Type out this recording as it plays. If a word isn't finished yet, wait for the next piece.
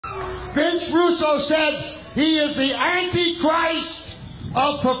Vince Russo said he is the Antichrist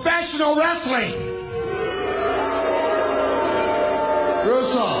of professional wrestling.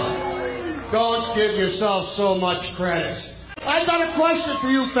 Russo, don't give yourself so much credit. I got a question for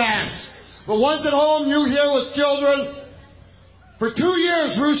you fans. The ones at home, you here with children. For 2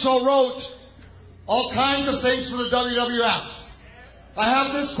 years, Russo wrote all kinds of things for the WWF. I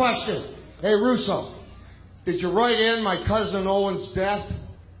have this question. Hey, Russo, did you write in my cousin Owen's death?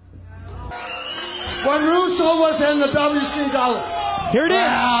 When Russo was in the WCW. Here it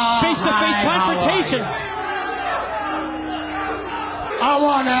is, face-to-face confrontation. I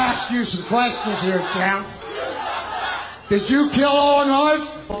want to ask you some questions here, champ. Did you kill Owen Hart?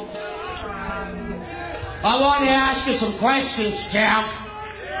 I want to ask you some questions, champ.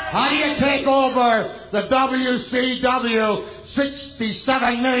 How do you take over the WCW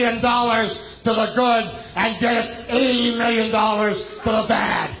 $67 million to the good and get it $80 million to the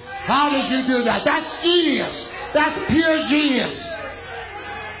bad? How did you do that? That's genius. That's pure genius.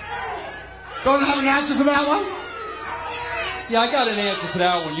 Don't have an answer for that one? Yeah, I got an answer for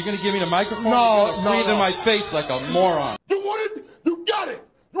that one. You're going to give me the microphone? No, breathe in my face like a moron. You want it? You got it.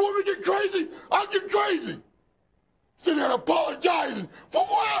 You want me to get crazy? I'll get crazy. Sitting there apologizing. For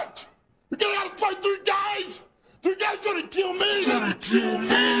what? You gonna have to fight 3 guys? 3 guys trying to kill me? Trying to kill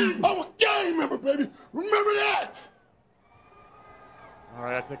me? I'm a gang member, baby. Remember that. All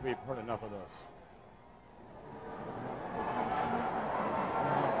right, I think we've heard enough of this.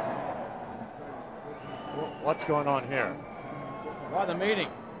 What's going on here? Why the meeting?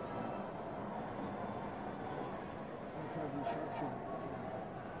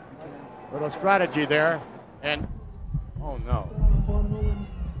 Little strategy there, and oh no.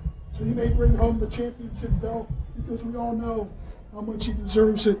 So he may bring home the championship belt because we all know how much he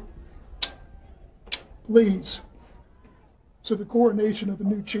deserves it. Please. So the coronation of a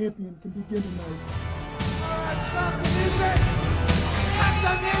new champion can begin tonight. Let's stop the music! Stop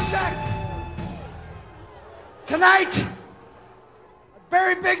the music! Tonight, a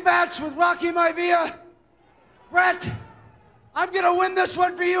very big match with Rocky Maivia. Brett, I'm gonna win this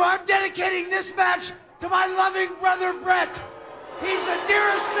one for you. I'm dedicating this match to my loving brother, Brett. He's the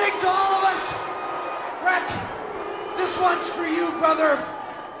dearest thing to all of us. Brett, this one's for you, brother.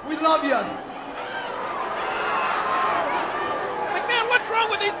 We love you. Man, what's wrong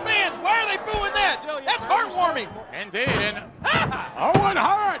with these fans? Why are they booing this? That's heartwarming. Indeed, and Owen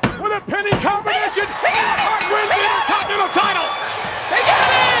Hart with a pinning combination. Hart wins the Intercontinental title. They got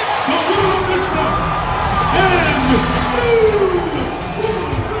him! The winner of this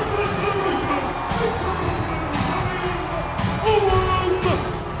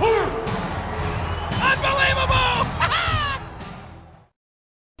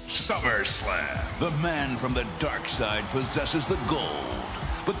SummerSlam. The man from the dark side possesses the gold,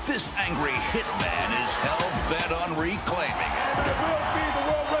 but this angry hitman is hell-bent on reclaiming it. And will be the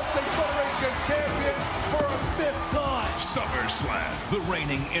World Wrestling Federation champion for a 5th time. SummerSlam. The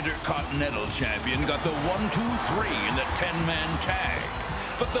reigning Intercontinental Champion got the 1, 2, 3 in the 10-man tag.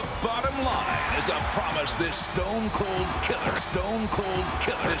 But the bottom line is a promise this Stone Cold Killer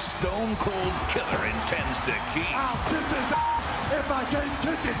intends to keep. I'll kiss his ass if I can't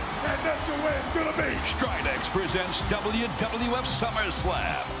kick it, and that's the way it's gonna be. Stridex presents WWF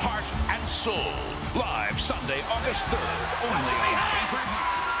SummerSlam, Heart and Soul. Live Sunday, August 3rd, only on pay-per-view.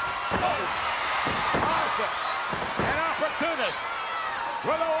 Austin, an opportunist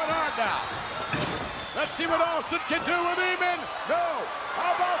with Owen Hart now. Let's see what Austin can do with Eamon. No.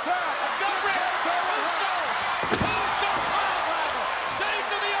 How about that? I've got a rip. Tombstone piledriver. Saves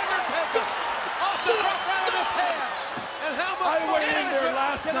to the Undertaker. Austin dropped right in his hand. And how much I went in there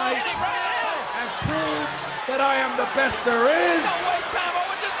last night and proved that I am the best there is, Don't waste time.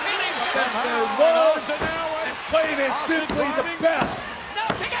 Owen, just pin him. best there was, and plain and simply the best No,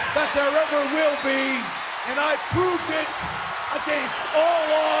 kick out. that there ever will be. And I proved it against all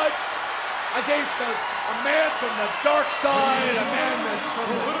odds, against a man from the dark side, a man that's from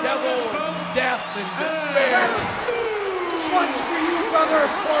the devil, and death, and despair. This one's for you, brother,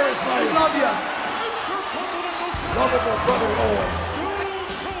 as far as my love you. Lovable brother Owen.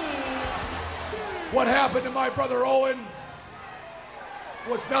 What happened to my brother Owen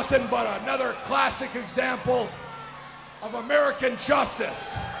was nothing but another classic example of American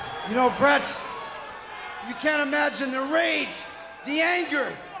justice. You know, Brett, you can't imagine the rage, the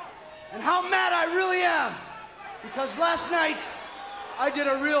anger, and how mad I really am. Because last night, I did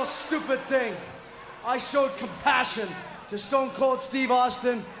a real stupid thing. I showed compassion to Stone Cold Steve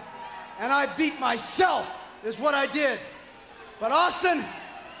Austin, and I beat myself, is what I did. But Austin,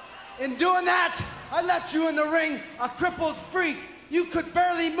 in doing that, I left you in the ring a crippled freak. You could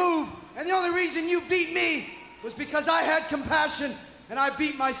barely move And the only reason you beat me was because I had compassion and I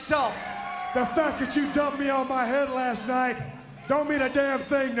beat myself. The fact that you dumped me on my head last night don't mean a damn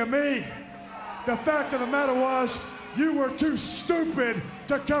thing to me. The fact of the matter was, you were too stupid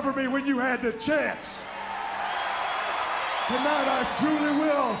to cover me when you had the chance. Tonight I truly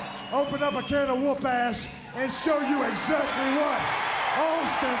will open up a can of whoop ass and show you exactly what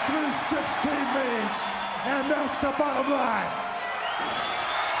Austin 316 means. And that's the bottom line.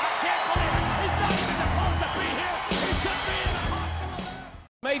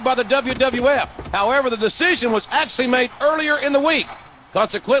 Made by the WWF. However, the decision was actually made earlier in the week.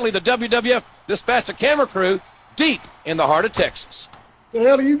 Consequently, the WWF dispatched a camera crew deep in the heart of Texas. What the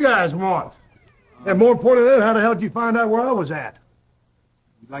hell do you guys want? And more important than that, how the hell did you find out where I was at?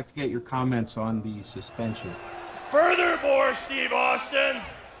 We'd like to get your comments on the suspension. Furthermore, Steve Austin,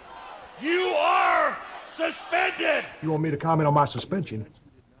 you are suspended. You want me to comment on my suspension?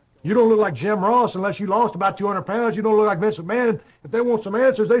 You don't look like Jim Ross unless you lost about 200 pounds. You don't look like Vince McMahon. If they want some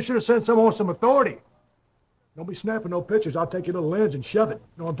answers, they should have sent someone with some authority. Don't be snapping no pictures. I'll take your little lens and shove it.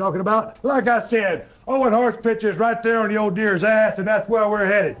 You know what I'm talking about? Like I said, Owen Hart's picture is right there on the old deer's ass, and that's where we're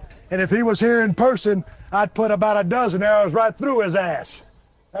headed. And if he was here in person, I'd put about a dozen arrows right through his ass.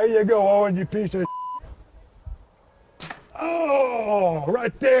 There you go, Owen, you piece of Oh,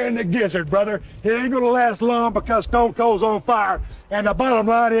 right there in the gizzard, brother. It ain't gonna last long because Stone Cold's on fire. And the bottom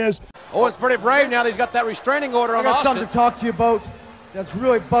line is... Oh, it's pretty brave now that he's got that restraining order on I got Austin. something to talk to you about that's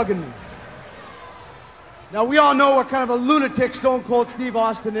really bugging me. Now, we all know what kind of a lunatic Stone Cold Steve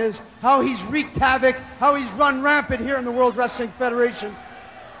Austin is, how he's wreaked havoc, how he's run rampant here in the World Wrestling Federation.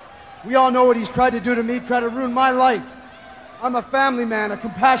 We all know what he's tried to do to me, tried to ruin my life. I'm a family man, a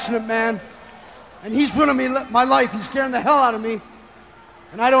compassionate man, and he's ruining my life. He's scaring the hell out of me,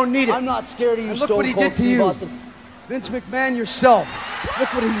 and I don't need it. I'm not scared of you, and look Stone what he Cold did to Steve you. Austin. Vince McMahon yourself,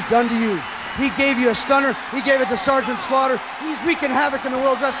 look what he's done to you. He gave you a stunner, he gave it to Sergeant Slaughter. He's wreaking havoc in the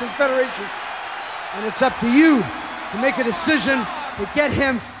World Wrestling Federation. And it's up to you to make a decision to get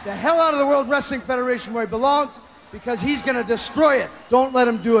him the hell out of the World Wrestling Federation where he belongs, because he's going to destroy it. Don't let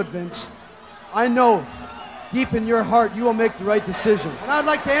him do it, Vince. I know deep in your heart you will make the right decision. And I'd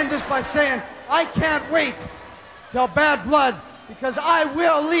like to end this by saying I can't wait till Bad Blood, because I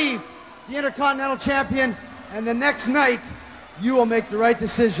will leave the Intercontinental Champion, and the next night you will make the right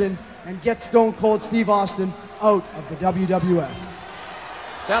decision and get Stone Cold Steve Austin out of the WWF.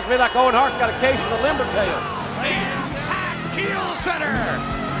 Sounds to me like Owen Hart's got a case of the limber tail. Jam-packed heel center.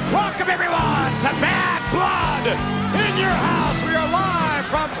 Welcome everyone to Bad Blood in your house. We are live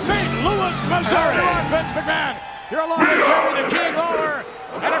from St. Louis, Missouri. Everyone, Vince McMahon. You're along with Jerry the King Lawler,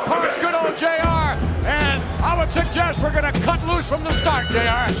 and of course, good old JR. And I would suggest we're going to cut loose from the start,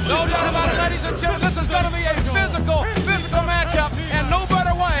 JR. No doubt about it, ladies and gentlemen. This is going to be a physical matchup, and no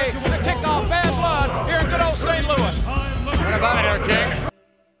better way to kick off Bad Blood here in good old St. Louis. What about it, here, King?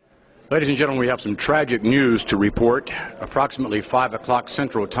 Ladies and gentlemen, we have some tragic news to report. Approximately 5 o'clock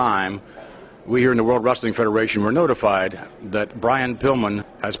Central Time, we here in the World Wrestling Federation were notified that Brian Pillman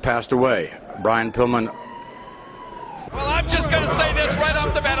has passed away. Brian Pillman... Well, I'm just going to say this right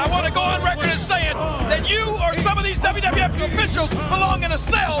off the bat. I want to go on record as saying that you or some of these WWF officials belong in a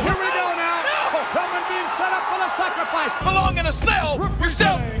cell. Here we go now. No. Pillman being set up for the sacrifice. Belong in a cell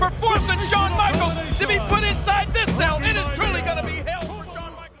yourself for forcing Shawn Michaels to be put inside this cell. It is truly going to be hell for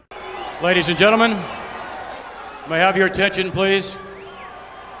Shawn Michaels. Ladies and gentlemen, may I have your attention, please?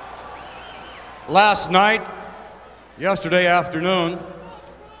 Last night, yesterday afternoon,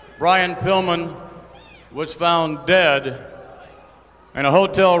 Brian Pillman was found dead in a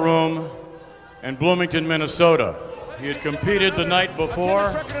hotel room in Bloomington, Minnesota. He had competed the night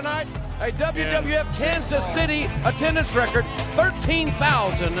before. Attendance record tonight, a WWF Kansas City attendance record,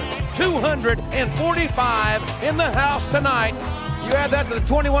 13,245 in the house tonight. You add that to the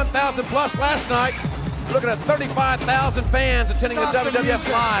 21,000 plus last night. You're looking at 35,000 fans attending the WWF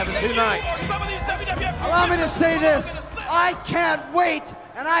Live in 2 nights. Allow me to say this. I can't wait,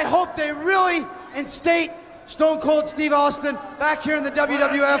 and I hope they really instate Stone Cold Steve Austin back here in the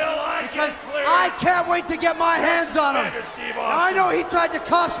WWF, because I can't wait to get my hands on him. Now, I know he tried to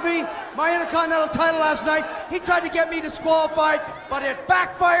cost me my Intercontinental title last night. He tried to get me disqualified, but it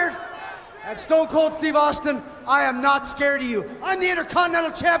backfired. And Stone Cold Steve Austin, I am not scared of you. I'm the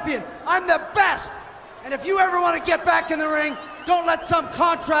Intercontinental Champion. I'm the best. And if you ever want to get back in the ring, don't let some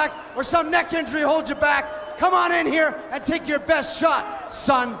contract or some neck injury hold you back. Come on in here and take your best shot,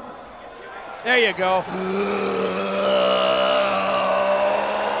 son. There you go.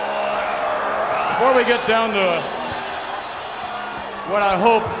 Before we get down to what I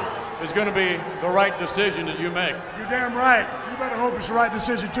hope is going to be the right decision that you make. You're damn right. You better hope it's the right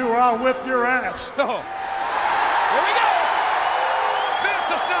decision, too, or I'll whip your ass. Oh. Here we go. Vince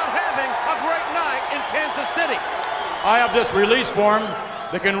is not having a great night in Kansas City. I have this release form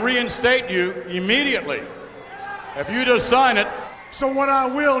that can reinstate you immediately. If you just sign it. So what I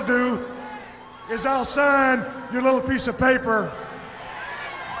will do is I'll sign your little piece of paper.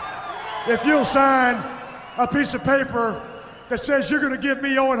 If you'll sign a piece of paper that says you're going to give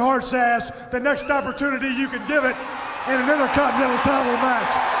me Owen Hart's ass the next opportunity you can give it in an Intercontinental title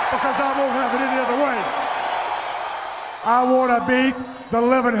match, because I won't have it any other way. I want to beat the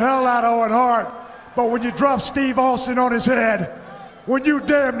living hell out of Owen Hart, but when you drop Steve Austin on his head, when you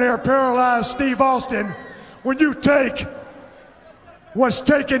damn near paralyze Steve Austin, when you take what's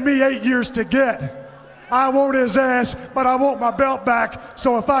taken me 8 years to get, I want his ass, but I want my belt back.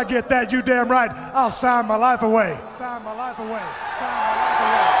 So if I get that, you damn right, I'll sign my life away. Sign my life away. Sign my life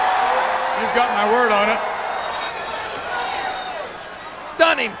away. You've got my word on it.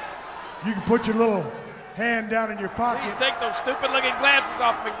 Stun him. You can put your little hand down in your pocket. Please take those stupid-looking glasses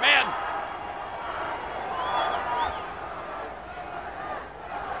off, McMahon.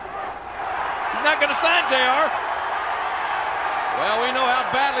 He's not going to sign, JR. Well, we know how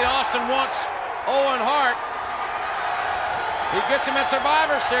badly Austin wants Owen Hart. He gets him at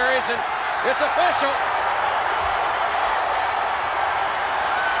Survivor Series, and it's official.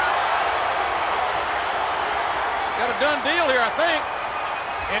 Got a done deal here, I think.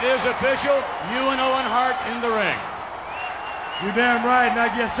 It is official. You and Owen Hart in the ring. You're damn right, and I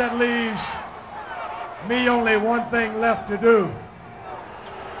guess that leaves me only one thing left to do.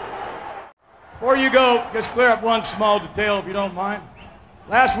 Before you go, just clear up one small detail, if you don't mind.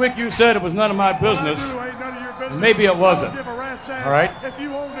 Last week you said it was none of my business. Ain't none of your business. Maybe it wasn't. All right. If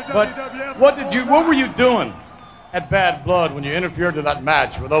you own the But WWF, what were you doing at Bad Blood when you interfered in that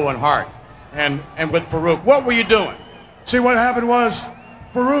match with Owen Hart and with Farouk? What were you doing? See, what happened was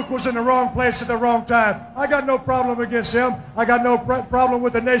Farouk was in the wrong place at the wrong time. I got no problem against him. I got no problem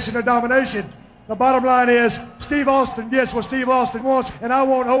with the Nation of Domination. The bottom line is Steve Austin gets what Steve Austin wants, and I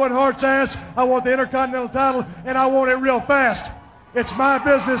want Owen Hart's ass, I want the Intercontinental title, and I want it real fast. It's my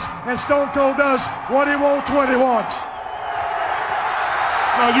business, and Stone Cold does what he wants when he wants.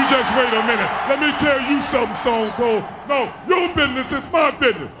 Now you just wait a minute. Let me tell you something, Stone Cold. No, your business is my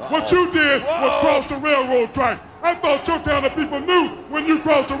business. What you did was cross the railroad track. I thought your town of people knew when you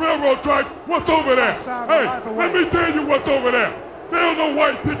crossed the railroad track what's over there. Hey, let me tell you what's over there. There's no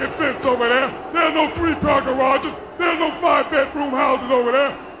white picket fence over there. There's no 3-car garages. There's no 5-bedroom houses over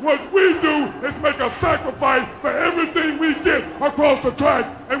there. What we do is make a sacrifice for everything we get across the track.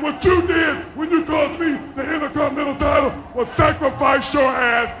 And what you did when you cost me the Intercontinental title was sacrifice your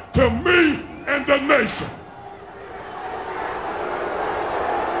ass to me and the nation.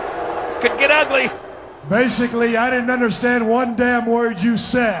 This could get ugly. Basically, I didn't understand one damn word you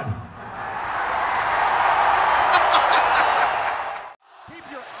said.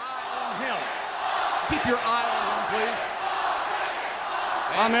 Keep your eye on him. Keep your eye on him, please.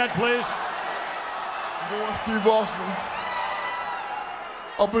 Ahmed, please. You know what, Steve Austin?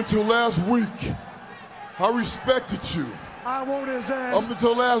 Up until last week, I respected you. I want his ass. Up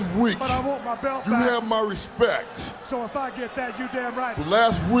until last week, but I want my belt you back. have my respect. So if I get that, you damn right. But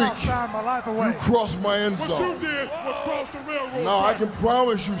last week, I'll sign my life away. You crossed my end zone. What you did was cross the railroad. Now I can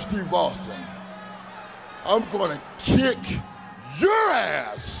promise you, Steve Austin, I'm gonna kick your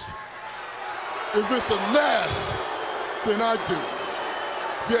ass if it's the last thing I do.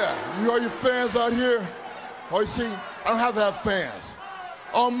 Yeah, you all your fans out here? Oh, you see, I don't have to have fans.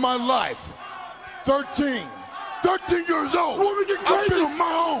 All my life, 13 years old. You want me to get crazy? I've been on my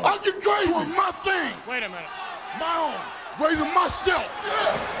own. I get crazy. Doing my thing. Wait a minute. My own. Raising myself.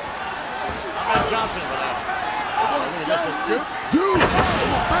 Yeah. Ahmed Johnson with that. Scoop? You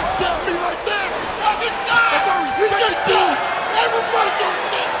backstab me like that. If I respect you, everybody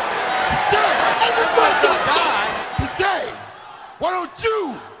gonna die. Today, everybody gonna die. Today, why don't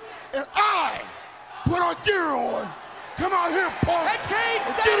you and I put our gear on, come out here, punk, And Cage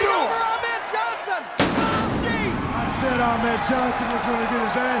and standing get it on. over Ahmed Johnson. I said Ahmed Johnson was going to get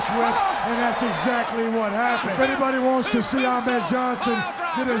his ass whipped, and that's exactly what happened. If anybody wants to see Ahmed Johnson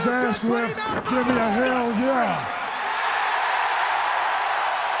get his ass whipped, give me a hell yeah.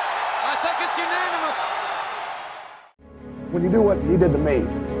 I think it's unanimous. When you do what he did to me,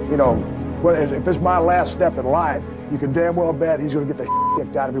 you know, if it's my last step in life, you can damn well bet he's going to get the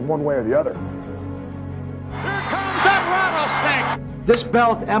kicked out of him one way or the other. Here comes that rattlesnake. This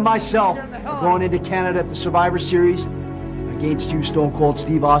belt and myself are going into Canada at the Survivor Series against you, Stone Cold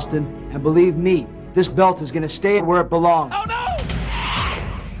Steve Austin. And believe me, this belt is going to stay where it belongs. Oh, no!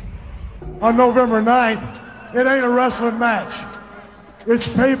 on November 9th, it ain't a wrestling match. It's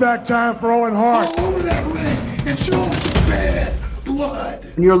payback time for Owen Hart. All over that ring and show some bad blood.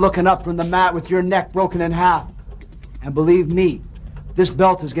 And you're looking up from the mat with your neck broken in half. And believe me, this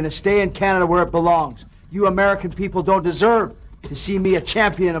belt is going to stay in Canada where it belongs. You American people don't deserve to see me a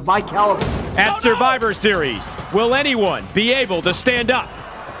champion of my caliber. At Survivor Series, will anyone be able to stand up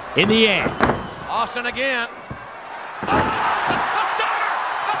in the end? Austin again. Oh, Austin, the starter!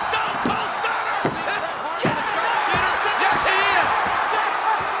 The Stone Cold starter! Yes, sharpshooter! Yes, he is!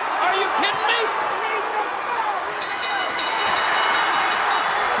 Are you kidding me?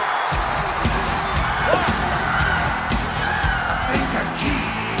 I think I'm key.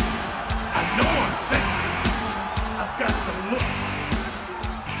 I know I'm sexy. I've got the looks.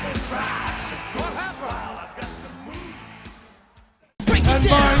 The drive should go wild. I've got the move. And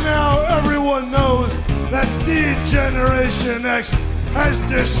by now, everyone knows that D-Generation X has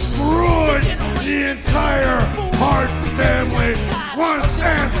destroyed the entire Hart family once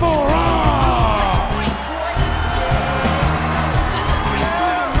and for all.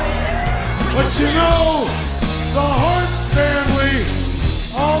 But you know, the Hart family,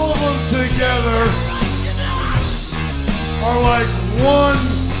 all of them together, are like one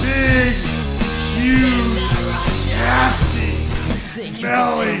big, huge, nasty,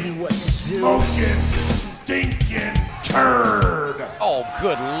 smelly, smoking, stinking turd. Oh,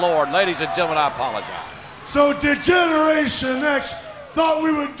 good Lord. Ladies and gentlemen, I apologize. So D-Generation X thought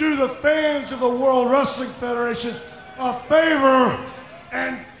we would do the fans of the World Wrestling Federation a favor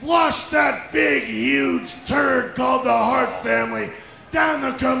and flush that big, huge turd called the Hart family down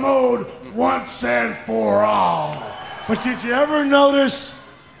the commode once and for all. But did you ever notice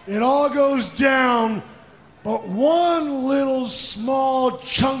it all goes down but one little small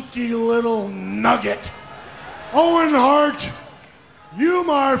chunky little nugget? Owen Hart, you,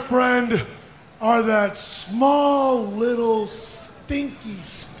 my friend, are that small little stinky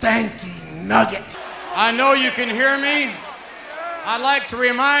stanky nugget. I know you can hear me. I'd like to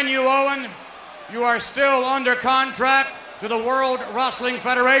remind you, Owen, you are still under contract to the World Wrestling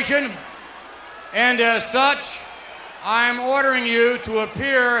Federation, and as such, I'm ordering you to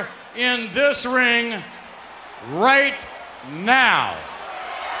appear in this ring right now.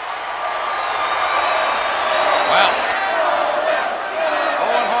 Well,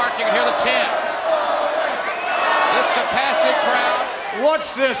 Owen Hart, you can hear the chant. This capacity crowd.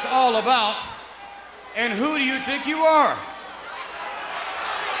 What's this all about, and who do you think you are?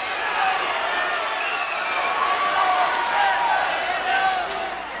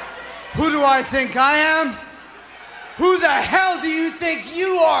 Who do I think I am? Who the hell do you think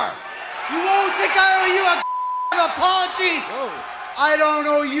you are? You won't think I owe you a apology? Whoa. I don't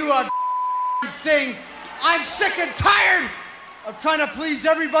owe you a thing. I'm sick and tired of trying to please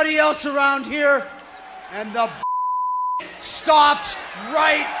everybody else around here, and the stops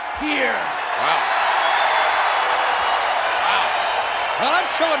right here. Wow. Well, I'm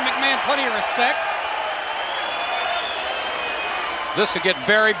showing McMahon plenty of respect. This could get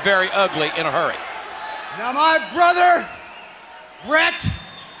very, very ugly in a hurry. Now my brother, Brett,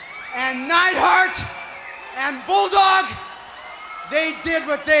 and Neidhart, and Bulldog, they did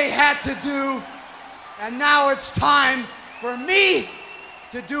what they had to do, and now it's time for me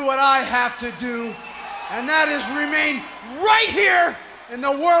to do what I have to do, and that is remain right here in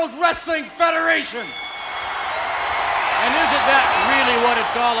the World Wrestling Federation. And isn't that really what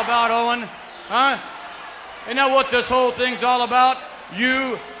it's all about, Owen? Huh? Isn't that what this whole thing's all about?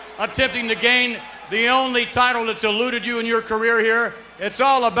 You attempting to gain the only title that's eluded you in your career here? It's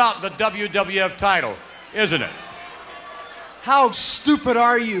all about the WWF title, isn't it? How stupid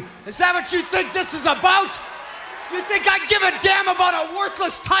are you? Is that what you think this is about? You think I give a damn about a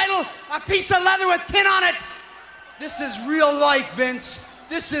worthless title? A piece of leather with tin on it? This is real life, Vince.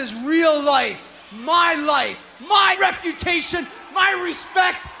 This is real life. My reputation, my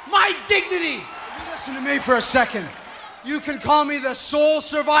respect, my dignity. You listen to me for a second. You can call me the sole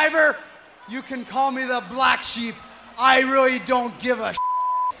survivor. You can call me the black sheep. I really don't give a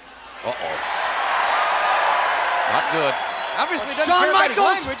Uh-oh. Not good. Obviously doesn't care about his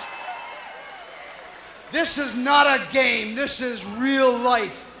language. This is not a game. This is real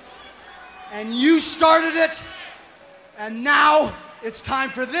life. And you started it, and now it's time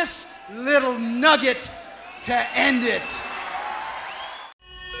for this little nugget to end it. The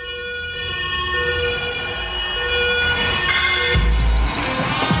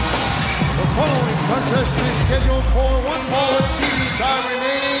following contest is scheduled for one fall of TV time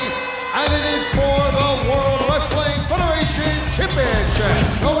remaining, and it is for the World Wrestling Federation Championship.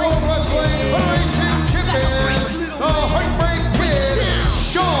 The World Wrestling Federation Champion, the Heartbreak Kid,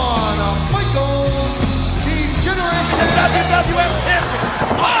 Shawn Michaels. WWF champion.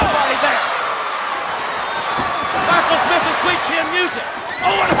 Nobody there. Michaels misses sweet chin music.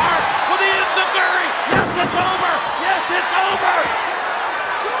 Owen Hart with the enziguri. Yes, it's over. Yes, it's over.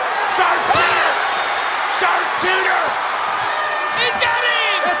 Sharpshooter. Sharpshooter. He's got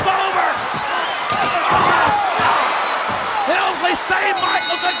him. It's over. Helmsley saved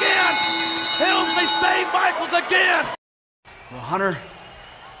Michaels again. Helmsley saved Michaels again. Well, Hunter,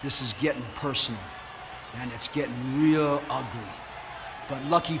 this is getting personal, and it's getting real ugly. But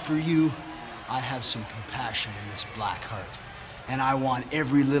lucky for you, I have some compassion in this black heart. And I want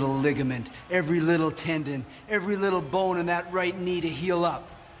every little ligament, every little tendon, every little bone in that right knee to heal up.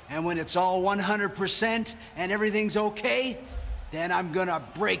 And when it's all 100% and everything's okay, then I'm gonna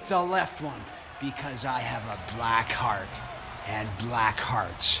break the left one, because I have a black heart, and black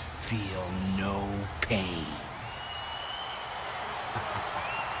hearts feel no pain.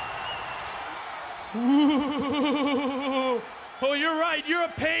 Ooh. Oh, you're right. You're a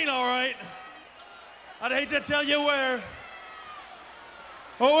pain, all right. I'd hate to tell you where.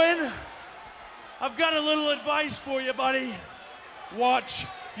 Owen, I've got a little advice for you, buddy. Watch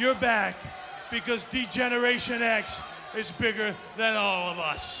your back, because Degeneration X is bigger than all of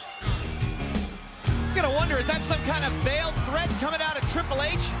us. I'm gonna wonder, is that some kind of veiled threat coming out of Triple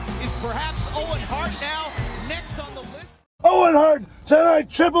H? Is perhaps Owen Hart now next on the list? Owen Hart, tonight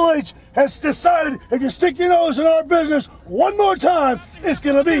Triple H has decided if you stick your nose in our business one more time, it's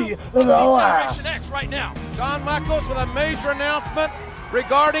gonna be the last. Degeneration X right now. Shawn Michaels with a major announcement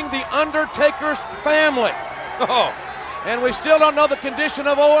regarding the Undertaker's family. Oh, and we still don't know the condition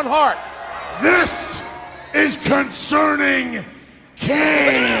of Owen Hart. This is concerning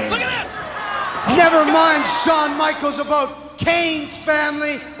Kane. Look at this. Never mind Shawn Michaels about Kane's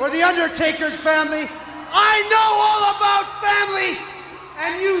family or the Undertaker's family. I know all about family.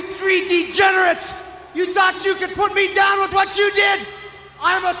 And you three degenerates, you thought you could put me down with what you did?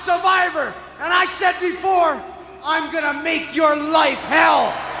 I'm a survivor, and I said before, I'm gonna make your life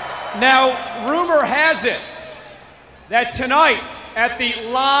hell. Now, rumor has it that tonight at the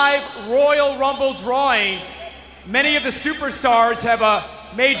live Royal Rumble drawing, many of the superstars have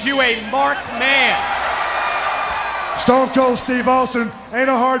made you a marked man. Stone Cold Steve Austin ain't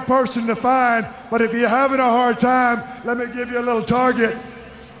a hard person to find, but if you're having a hard time, let me give you a little target.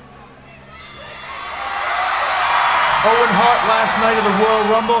 Owen Hart, last night of the Royal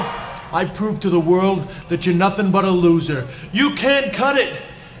Rumble, I proved to the world that you're nothing but a loser. You can't cut it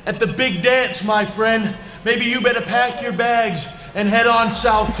at the big dance, my friend. Maybe you better pack your bags and head on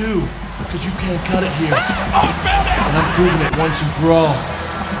south too, because you can't cut it here. And I'm proving it once and for all.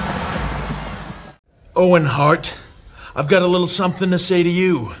 Owen Hart, I've got a little something to say to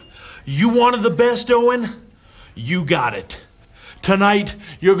you. You wanted the best, Owen? You got it. Tonight,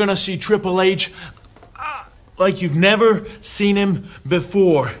 you're gonna see Triple H like you've never seen him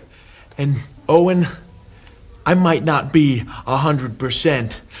before. And Owen, I might not be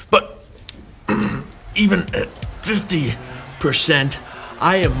 100%, but even at 50%,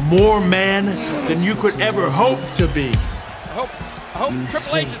 I am more man than you could ever hope to be. I hope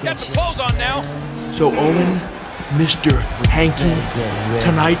Triple H has got some clothes on now. So Owen, Mr. Hanky,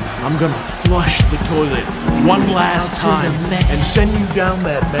 tonight I'm gonna flush the toilet one last time and send you down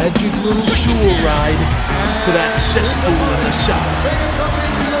that magic little sewer ride to that cesspool in the south.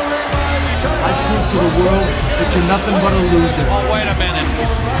 I prove to the world that you're nothing but a loser. Oh, wait a minute.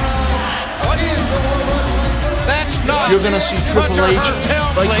 That's not. You're gonna see Triple H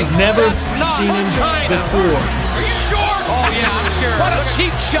like you've never seen him before. Are you sure? Oh yeah, I'm sure. What a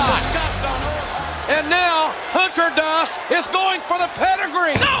cheap shot. And now Hunter Dust is going for the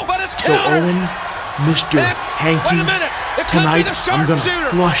pedigree. No, but it's So countered. Owen, Mr. Hanky, wait a minute. It could tonight be the I'm gonna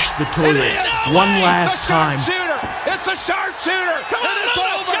sharpshooter. flush the toilet one last time. It's a sharpshooter. Come on, it's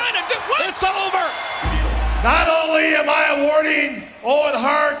over. China, what? It's over. Not only am I awarding Owen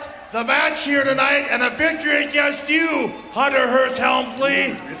Hart the match here tonight and a victory against you, Hunter Hearst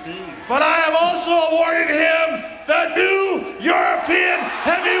Helmsley, but I am also awarding him the new European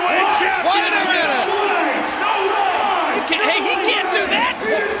Heavyweight Championship. Wait a minute. No way! Hey, he can't do that.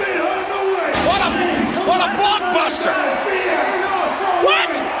 What a blockbuster.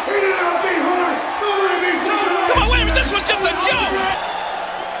 What? Come on, wait a minute. This was just a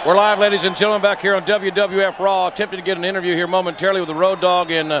joke. We're live, ladies and gentlemen, back here on WWF Raw. Attempting to get an interview here momentarily with the Road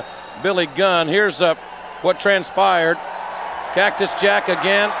Dogg and Billy Gunn. Here's what transpired. Cactus Jack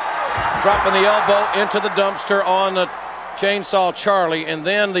again, dropping the elbow into the dumpster on the Chainsaw Charlie, and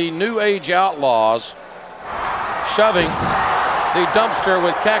then the New Age Outlaws shoving the dumpster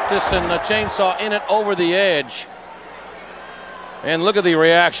with Cactus and the Chainsaw in it over the edge. And look at the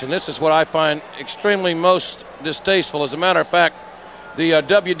reaction. This is what I find extremely most distasteful. As a matter of fact, the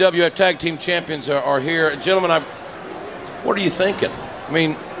WWF Tag Team Champions are here. Gentlemen, what are you thinking? I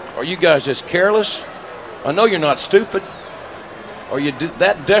mean, are you guys just careless? I know you're not stupid. Are you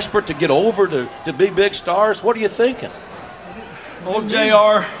that desperate to get over to be big stars? What are you thinking? Well,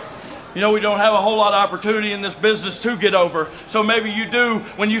 JR, you know, we don't have a whole lot of opportunity in this business to get over. So maybe you do,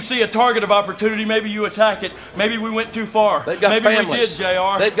 when you see a target of opportunity, maybe you attack it. Maybe we went too far. They've got maybe families. we did,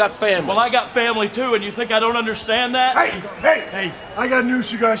 JR. They've got families. Well, I got family too, and you think I don't understand that? Hey, I got news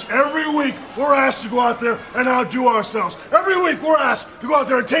for you guys. Every week, we're asked to go out there and outdo ourselves. Every week, we're asked to go out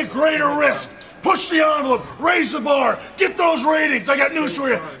there and take greater risks. Push the envelope, raise the bar, get those ratings. I got news for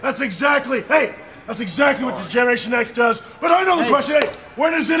you. That's exactly what the Generation X does. But I know the question, where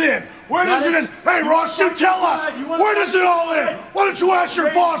does it end? Where does it end? Hey, Ross, you tell us. Where does it all end? Why don't you ask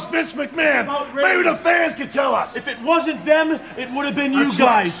your boss, Vince McMahon? Maybe the fans can tell us. If it wasn't them, it would have been you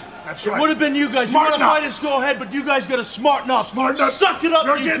guys. That's right. It would have been you guys. Smarten you up. want to fight us, go ahead, but you guys got to smarten up. Smarten up. Suck it up,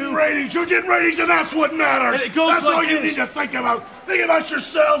 You're you getting two. ratings. You're getting ratings, and that's what matters. And it goes that's like all you this. need to think about. Think about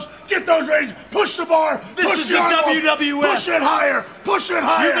yourselves. Get those ratings. Push the bar. This push is the the envelope. WWF. Push it higher. Push it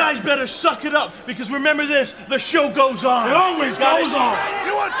higher. You guys better suck it up, because remember this, the show goes on. It always goes on.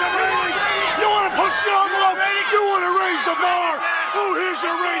 You want some ratings? You want to push the envelope? You want to raise the bar? Oh, here's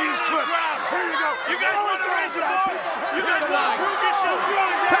your ratings clip. Here you go. You guys want to raise the bar? You guys want to get some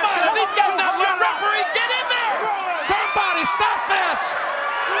Come on, if these guys not your referee, get in there! Somebody stop this!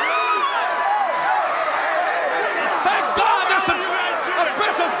 Thank God there's some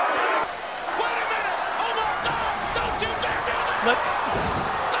officials. Wait a minute! Oh my God! Don't you dare do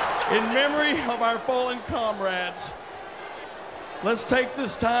that! In memory of our fallen comrades, let's take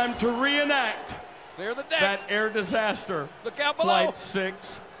this time to reenact Clear the decks. that air disaster. Look out below. Flight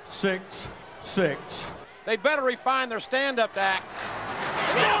 666. They better refine their stand-up act.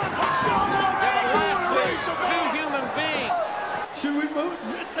 Two human beings. Should we move?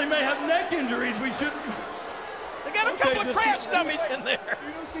 They may have neck injuries. We should. They got a couple of crash dummies in there. Do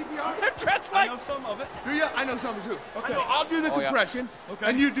you know CPR? They're dressed like. I know some of it. Do you? I know something too. Okay. I'll do the compression, Okay.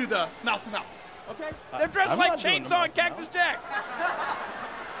 and you do the mouth to mouth. Okay? They're dressed I'm like not doing Chainsaw and Cactus Jack.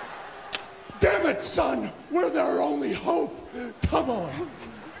 Damn it, son! We're their only hope. Come on.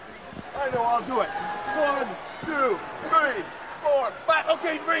 I know, I'll do it. 1, 2, 3, 4, 5.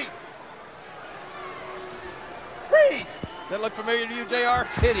 Okay, breathe. Breathe. That look familiar to you, JR?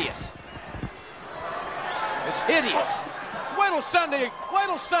 It's hideous. It's hideous. Wait till Sunday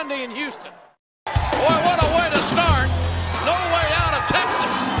in Houston. Boy, what a way to start. No way out of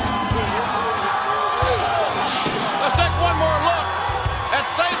Texas. Let's take one more look at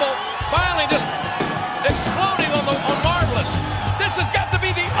Sable finally just exploding on Marvelous. This has got to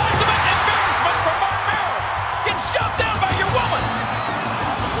be the ultimate embarrassment for Mark Merrill. Getting shoved down by your woman.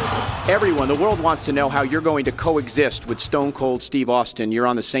 Everyone, the world wants to know how you're going to coexist with Stone Cold Steve Austin. You're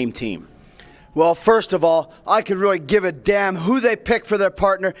on the same team. Well, first of all, I could really give a damn who they pick for their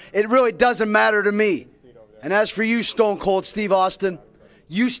partner. It really doesn't matter to me. And as for you, Stone Cold Steve Austin,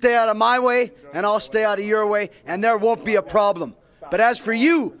 you stay out of my way, and I'll stay out of your way, and there won't be a problem. But as for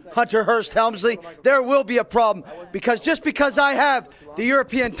you, Hunter Hearst Helmsley, there will be a problem. Because just because I have the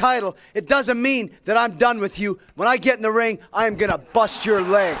European title, it doesn't mean that I'm done with you. When I get in the ring, I am going to bust your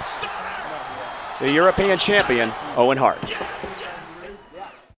legs. The European champion, Owen Hart.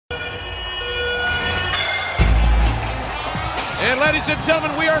 And ladies and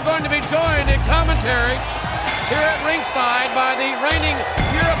gentlemen, we are going to be joined in commentary here at ringside by the reigning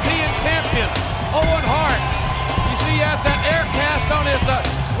European champion, Owen Hart. You see he has that air cast on his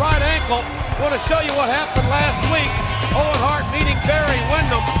right ankle. I want to show you what happened last week. Owen Hart meeting Barry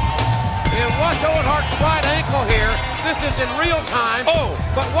Windham. And watch Owen Hart's right ankle here. This is in real time. Oh,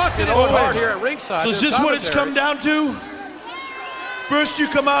 but watching Owen Hart here at ringside. So is this what it's come down to? First you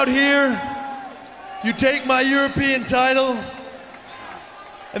come out here, you take my European title,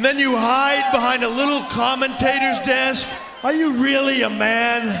 and then you hide behind a little commentator's desk. Are you really a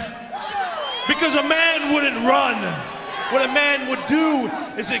man? Because a man wouldn't run. What a man would do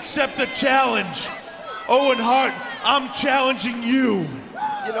is accept a challenge. Owen Hart, I'm challenging you.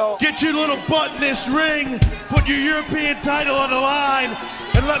 Get your little butt in this ring, put your European title on the line,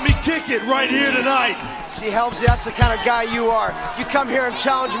 and let me kick it right here tonight. See, Helmsley, that's the kind of guy you are. You come here and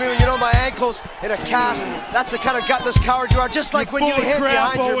challenge me when you know my ankle's in a cast. That's the kind of gutless coward you are, just like when you hid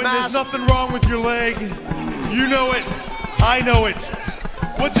crap, behind your Owen. mask. There's nothing wrong with your leg. You know it. I know it.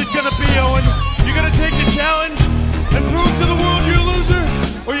 What's it gonna be, Owen? You gonna take the challenge and prove to the world you're a loser?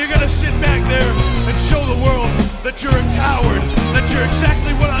 Or you gonna sit back there and show the world that you're a coward, that you're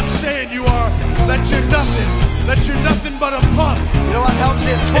exactly what I'm saying you are, that you're nothing. That you're nothing but a punk. You know what helps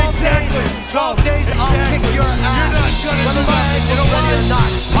you? 12 days, I'll kick your ass. You're not gonna whether do my it. people's ready or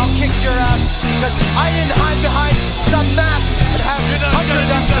not, I'll kick your ass because I didn't hide behind some mask and have hundred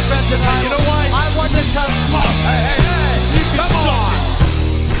best defensive titles. You know why? I won this title. Hey, you can come on.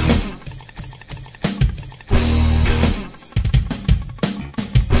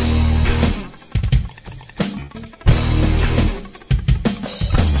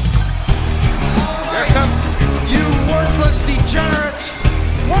 You worthless degenerates!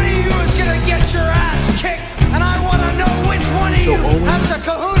 One of you is gonna get your ass kicked, and I want to know which one of you has the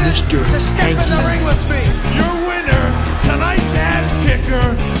kahunas to step in the ring with me. Your winner, tonight's ass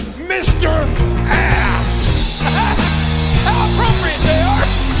kicker, Mr. Ass. How appropriate they are.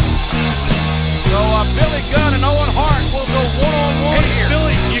 So Billy Gunn and Owen Hart will go one-on-one here.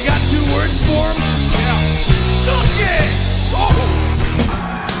 Billy, you got 2 words for him? Yeah. Suck it! Oh.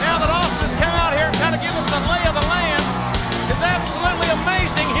 Now that Austin has come out here and kind of given us the lay of the land, it's absolutely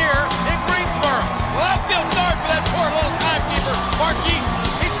amazing here in Greensboro. Well, I feel sorry for that poor little timekeeper, Marky.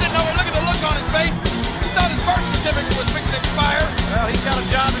 He's sitting over, look at the look on his face. He thought his birth certificate was fixing to expire. Well, he's got a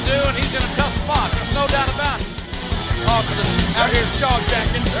job to do, and he's in a tough spot. There's no doubt about it. Austin is out here jaw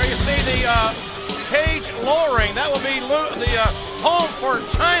jacking. There you see the cage lowering. That will be the home for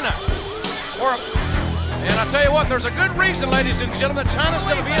China. And I tell you what, there's a good reason, ladies and gentlemen, that China's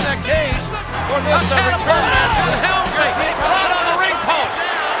going to be in that cage for this return match in Helmsley, right on the ring post.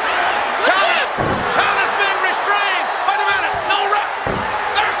 China's being restrained. Wait a minute. No,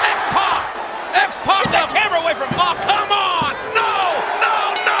 there's X-Pac. X-Pac. Get that camera away from him. Oh, come on. No.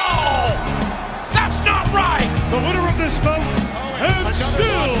 That's not right. The winner of this bout, and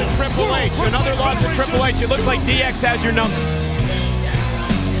still Triple H. Another loss to Triple H. It looks like DX has your number.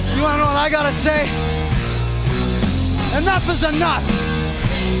 You want to know what I gotta say? Enough is enough.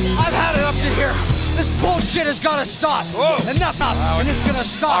 I've had it up to here. This bullshit has got to stop. Whoa. Enough, and it's going to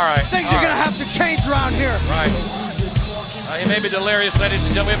stop. All right. Things are going to have to change around here. Right. He may be delirious, ladies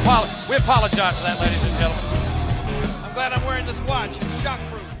and gentlemen. We apologize for that, ladies and gentlemen. I'm glad I'm wearing this watch. It's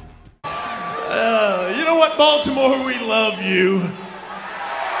shockproof. You know what, Baltimore? We love you.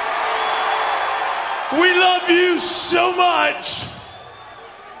 We love you so much.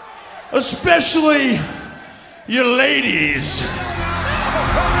 Especially you ladies.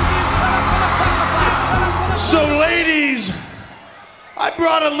 So ladies, I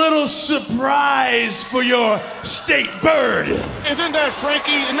brought a little surprise for your state bird. Isn't that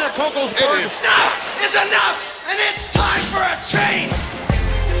Frankie? Isn't that Coco's bird? Enough is enough, and it's time for a change.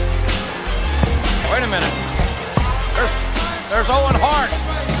 Wait a minute. There's Owen Hart.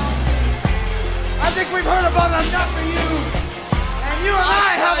 I think we've heard about enough of you. And you and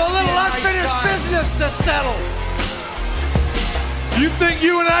I have a little unfinished business to settle. You think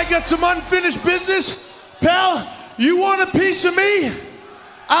you and I got some unfinished business? Pal, you want a piece of me?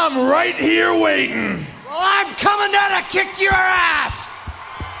 I'm right here waiting. Well, I'm coming down to kick your ass.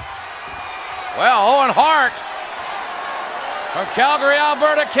 Well, Owen Hart from Calgary,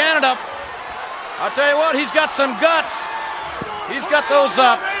 Alberta, Canada. I'll tell you what, he's got some guts. He's got those,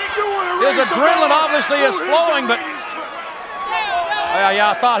 his adrenaline obviously is flowing, but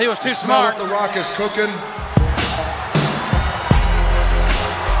yeah, I thought he was too smart. The Rock is cooking.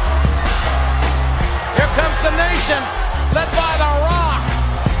 Here comes the nation, led by The Rock.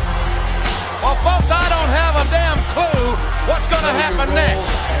 Well, folks, I don't have a damn clue what's going to happen next.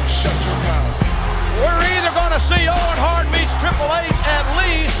 We're either going to see Owen Hart meets Triple H at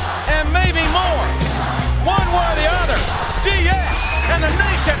least, and maybe more. One way or the other. DX and the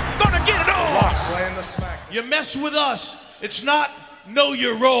nation going to get it on. You mess with us, it's not know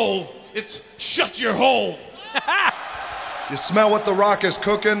your role, it's shut your hole. You smell what The Rock is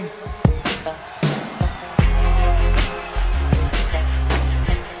cooking?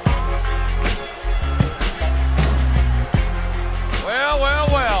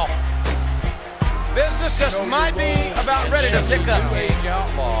 Well. Business just might be about ready to pick up. Cage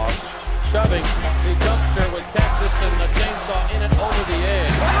Outlaws shoving the dumpster with Cactus and the chainsaw in it over the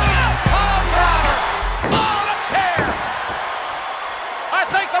edge. Oh, driver! Oh, the chair! I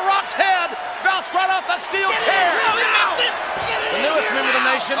think The Rock's head bounced right off that steel chair. The newest member of the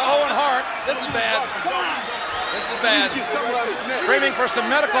nation, Owen Hart. This is bad. This is bad. Screaming for some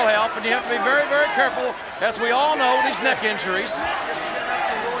medical help, and you have to be very, very careful, as we all know, these neck injuries.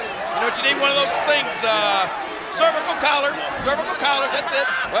 You know what you need? One of those things, cervical collars, that's it.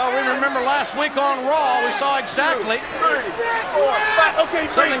 Well, we remember last week on Raw, we saw exactly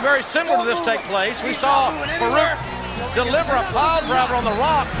something very similar to this take place. We saw Farouk deliver a pile driver on The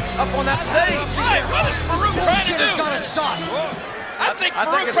Rock up on that stage. This bullshit has got to stop. I think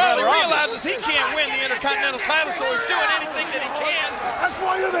Farouk probably realizes he can't win the Intercontinental title, so he's doing anything that he can. That's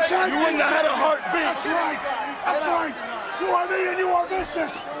why you're the tag team. You wouldn't have had a heartbeat. That's right. That's right. You are mean and you are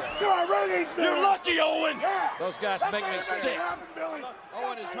vicious. You are ratings, man. You're lucky, Owen. Yeah. Those guys make me sick.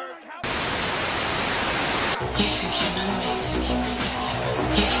 Owen is hurt. You think you know me?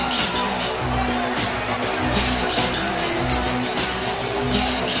 You think you know me? You think you know me? You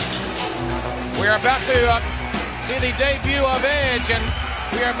think you know me? We are about to see the debut of Edge, and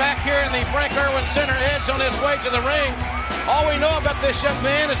we are back here in the Frank Irwin Center. Edge on his way to the ring. All we know about this young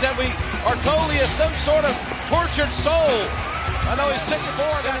man is that we are told he is some sort of tortured soul. I know he's 6'4",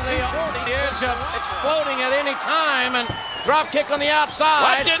 got the edge of exploding at any time, and drop kick on the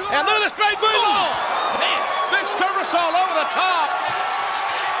outside. Watch it. And look at this great move. Oh, man. Big service all over the top.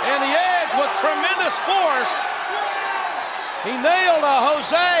 And the Edge with tremendous force. He nailed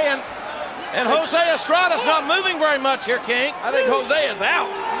Jose, and Jose Estrada's not moving very much here, King. I think Jose is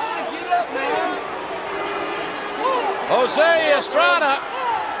out. Jose Estrada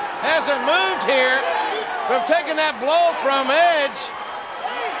hasn't moved here from taking that blow from Edge.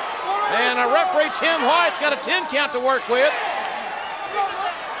 And referee Tim White's got a 10 count to work with.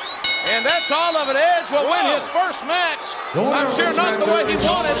 And that's all of it. Edge will win his first match. I'm sure not the way he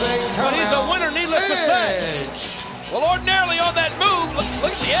wanted, but he's a winner, needless to say. Well, ordinarily on that move,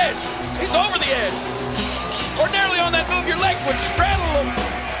 look at the Edge. He's over the edge. Ordinarily on that move, your legs would straddle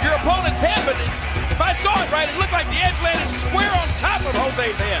your opponent's head, but if I saw it right, it looked like the Edge landed square on top of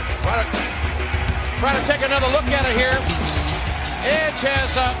Jose's head. Try to take another look at it here. Edge has,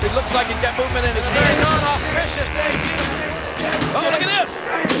 it looks like he's got movement in his a very non-auspicious debut. Oh, look at this.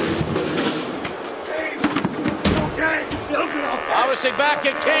 Obviously back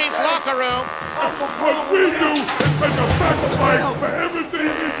in Kane's locker room. What we do is make a sacrifice for everything we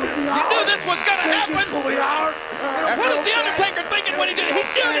do. You knew this was going to happen. What is the Undertaker thinking when he did it? He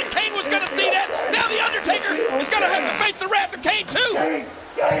knew that Kane was going to see that. Now the Undertaker is going to have to face the wrath of Kane too.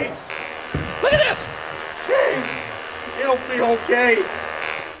 Kane. Look at this. Kane. It'll be okay.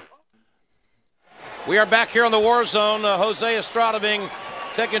 We are back here on the War Zone. Jose Estrada being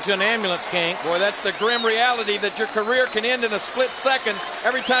taken to an ambulance, King. Boy, that's the grim reality that your career can end in a split second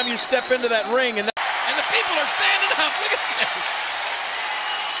every time you step into that ring. And the people are standing up. Look at this.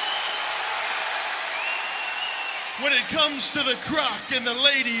 When it comes to the Croc and the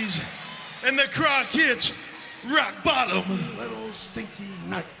ladies, and the Croc hits rock bottom, Little stinky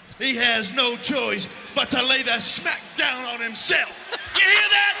night. he has no choice but to lay that smack down on himself. You hear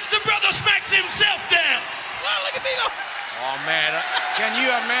that? The brother smacks himself down. Oh, look at me. Oh, man. Can you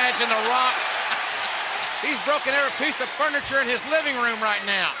imagine The Rock? He's broken every piece of furniture in his living room right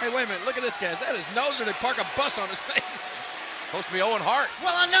now. Hey, wait a minute. Look at this, guys. That is nose, or they park a bus on his face. Supposed to be Owen Hart.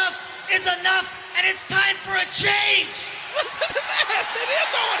 Well, enough is enough, and it's time for a change. Listen to that. It is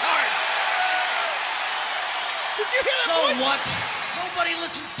Owen Hart. Did you hear that voice? So what? Nobody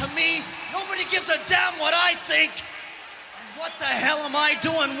listens to me. Nobody gives a damn what I think. And what the hell am I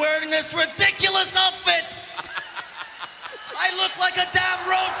doing wearing this ridiculous outfit? I look like a damn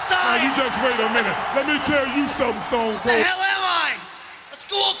road sign. Now, you just wait a minute. Let me tell you something, Stone Cold. What the hell am I? A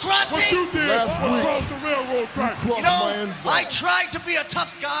school crossing? What you did was cross the railroad track. You know, I tried to be a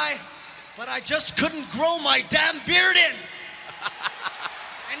tough guy, but I just couldn't grow my damn beard in.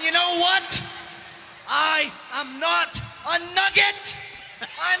 And you know what? I am not a nugget.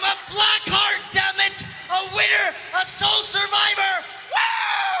 I'm a black heart, damn it. A winner, a soul survivor.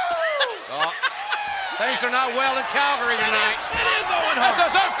 Woo! Oh. Things are not well in Calgary tonight. It is Owen Hart. This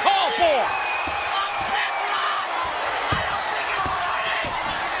is uncalled for.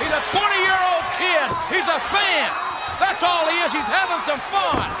 He's a 20-year-old kid. He's a fan. That's all he is. He's having some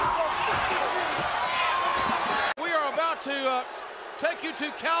fun. We are about to take you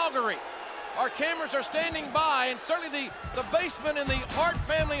to Calgary. Our cameras are standing by, and certainly the basement in the Hart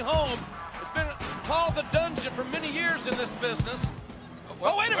family home has been called the dungeon for many years in this business.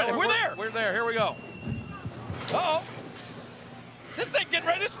 Well, wait a minute. We're there. We're there. Here we go. Uh-oh. This thing getting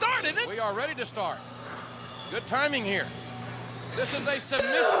ready to start, isn't it? We are ready to start. Good timing here. This is a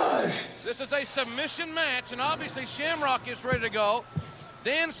submission. This is a submission match, and obviously Shamrock is ready to go.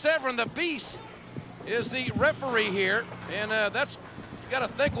 Dan Severn, the Beast, is the referee here, and that's got to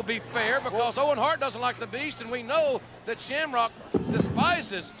think will be fair because Owen Hart doesn't like the Beast, and we know that Shamrock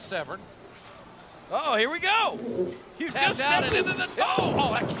despises Severn. Oh, here we go. You just stepped into the toe.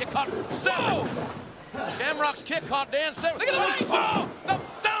 Oh, that kick caught Severn. Shamrock's kick caught Dan Severn. Look at the oh, the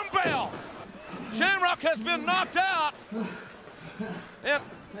dumbbell. Shamrock has been knocked out. And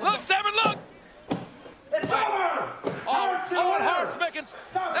look, Severn, look. It's over. Oh, Owen Hart's making.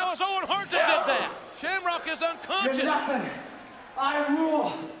 That was Owen Hart that did that. Shamrock is unconscious. I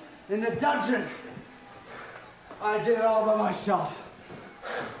rule in the dungeon. I did it all by myself.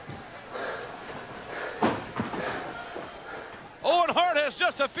 Owen Hart has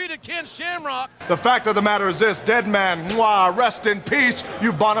just defeated Ken Shamrock. The fact of the matter is this, dead man, mwah, rest in peace,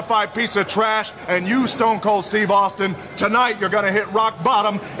 you bona fide piece of trash, and you, Stone Cold Steve Austin, tonight you're gonna hit rock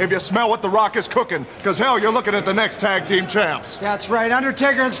bottom if you smell what The Rock is cooking, because hell, you're looking at the next tag team champs. That's right,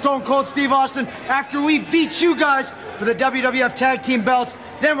 Undertaker and Stone Cold Steve Austin, after we beat you guys for the WWF tag team belts,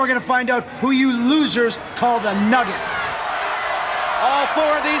 then we're gonna find out who you losers call the Nugget. All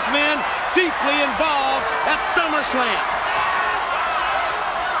four of these men deeply involved at SummerSlam.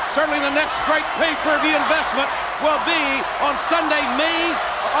 Certainly the next great pay-per-view investment will be on Sunday,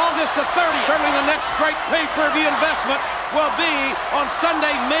 August the 30th. Certainly the next great pay-per-view investment will be on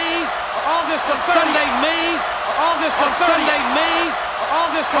Sunday, August the 30th. Sunday, August the 30th.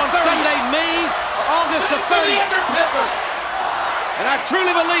 August on Sunday, August the 30th. And I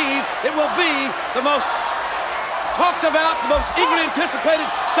truly believe it will be the most talked about, the most eagerly anticipated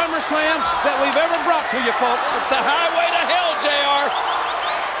SummerSlam that we've ever brought to you folks. It's the highway to hell, JR.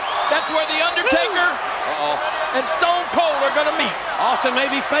 That's where The Undertaker and Stone Cold are going to meet. Austin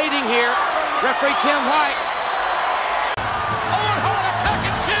may be fading here. Referee Tim White. Owen Hart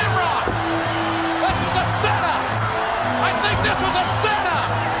attacking Shamrock. This was the setup. I think this was a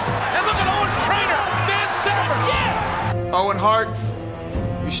setup. And look at Owen's trainer, Dan Severn. Yes! Owen Hart,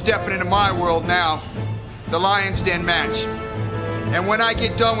 you're stepping into my world now. The Lion's Den match. And when I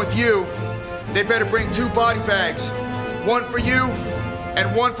get done with you, they better bring 2 body bags. One for you,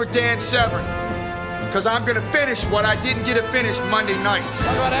 and one for Dan Severn, because I'm going to finish what I didn't get to finish Monday night.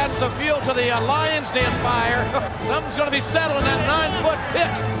 Talk about adding some fuel to the Lion's Den fire. Something's going to be settled in that 9-foot pit.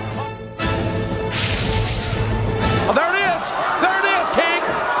 Oh, there it is. There it is, King.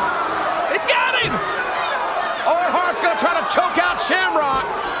 It got him. Owen Hart's going to try to choke out Shamrock.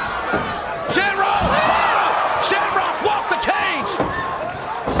 Shamrock. Shamrock walk the cage.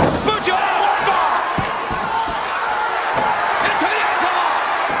 Bujo one bar. Into the ankle lock.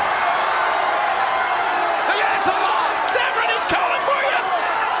 The ankle lock. Severn is calling for you.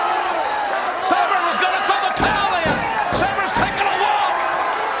 Severn was going to throw the towel in. Severn's taking a walk.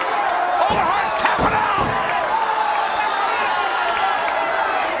 Owen Hart's tapping out.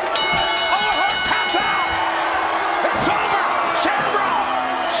 Owen Hart taps out. It's over.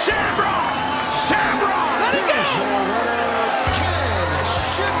 Shamrock. Shamrock. Shamrock. Let him go.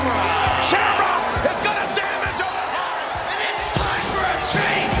 Shamrock is going to damage Owen Hart. And it's time for a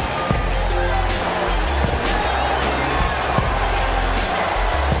change.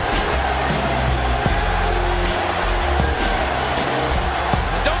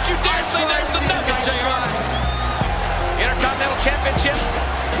 Don't you dare say there's the Nugget, JR. Intercontinental Championship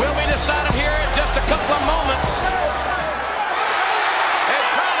will be decided here in just a couple of moments. And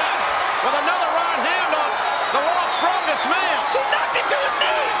Travis with another right hand on the world's strongest man. She knocked him to his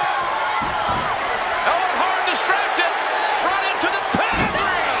knees. Owen Hart distracted, right into the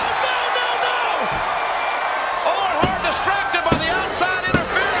pedigree. No. Owen Hart distracted by the outside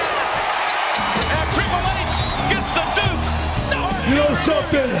interference. And Triple H gets the Duke. You know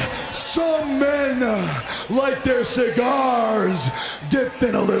something? Some men like their cigars dipped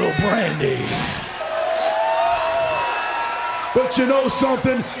in a little brandy. But you know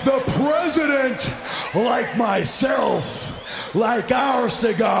something? The president, like myself, like our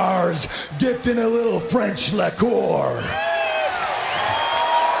cigars, dipped in a little French liqueur.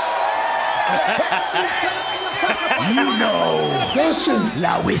 You know, Dustin,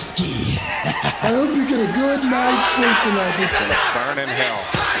 la whiskey. I hope you get a good night's sleep tonight. Burn in hell.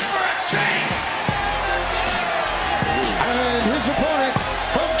 And his opponent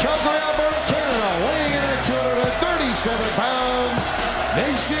from Calgary, Alberta, Canada, weighing in at 237 pounds,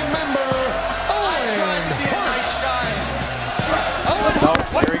 nation member Owen Hart.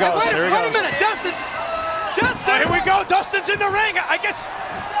 Here he goes. Here he Wait a goes. minute, Dustin! Here we go. Dustin's in the ring. I guess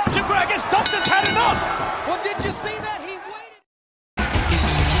Dustin's had enough. Well, did you see that? He waited.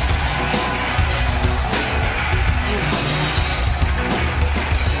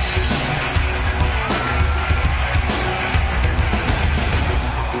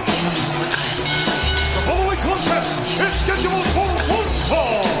 The following contest is scheduled for one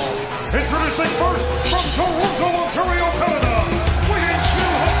fall. Introducing first from Toronto, Ontario, Canada, weighing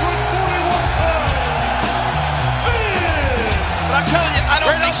 241 pounds. But I'm telling you, I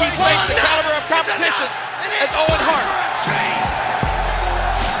don't think he's faced the caliber of competition as Owen Hart.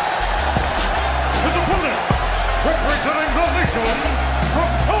 His opponent, representing the nation from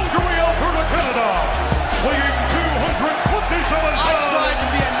Calgary, Alberta, Canada, weighing 227 pounds. I tried to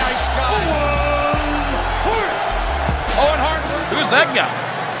be a nice guy. Owen Hart. Owen Hart that guy?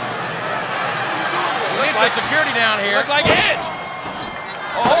 Needs like security down here. Looks like Edge.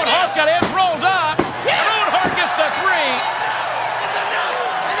 Oh, Owen Hart's got Edge rolled up. Yeah. And Owen Hart gets the 3.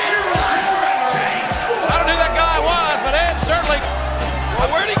 I don't know who that guy was, but Edge certainly. Well,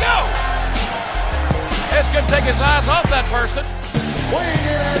 where'd he go? Edge couldn't take his eyes off that person. Weighing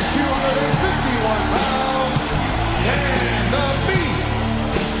in at 251 pounds, and the Beast,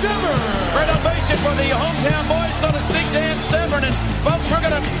 Severn. Great ovation for the hometown boys, so to speak, Dan Severn. And folks, we're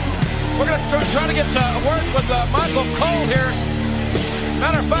gonna try to get to work with Michael Cole here.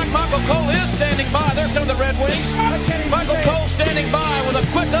 Matter of fact, Michael Cole is standing by. There's some of the Red Wings. Michael Cole standing by with a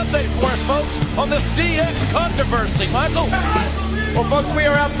quick update for us, folks, on this DX controversy. Michael? Well, folks, we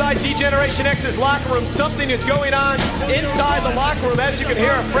are outside D-Generation X's locker room. Something is going on inside the locker room. As you can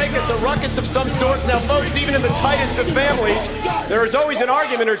hear, a fracas, a ruckus of some sort. Now, folks, even in the tightest of families, there is always an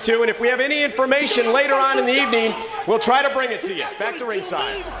argument or two, and if we have any information later on in the evening, we'll try to bring it to you. Back to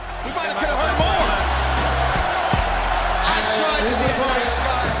ringside. We might have heard more.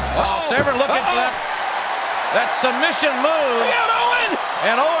 Severn looking for that submission move. Look out, Owen!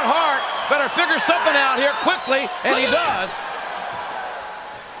 And Owen Hart better figure something out here quickly, and he does.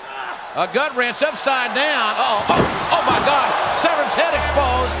 A gut wrench upside down. Oh my God. Severn's head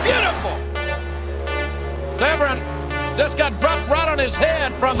exposed. Beautiful. Severn just got dropped right on his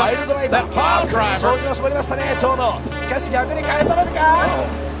head from that pile driver. しまりましたね、ちょうど。しかし逆に返されるか。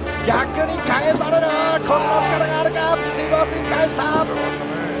逆に返される。腰の力があるか。スティーブ・オースティン返した。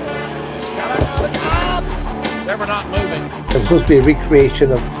力があるか。Severn not moving. It was supposed to be a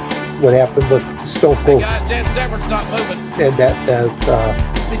recreation of what happened with Stone Cold. Hey guys, Dan Severn's not moving. And that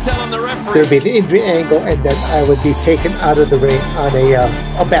there'd be an injury angle, and then I would be taken out of the ring on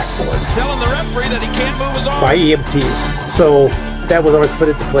a backboard. Telling the referee that he can't move his arm. By EMTs. So that was already put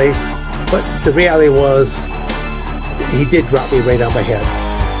into place. But the reality was, he did drop me right on my head.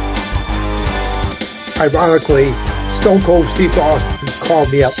 Ironically, Stone Cold Steve Austin called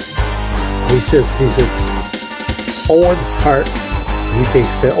me up. He said, Owen Hart. He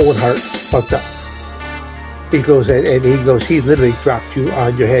thinks that Owen Hart fucked up. He goes and he literally dropped you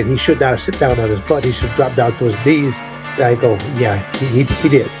on your head. He should not sit down on his butt. He should drop down to his knees. And I go, yeah, he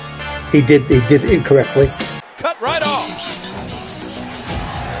did. He did incorrectly. Cut right off.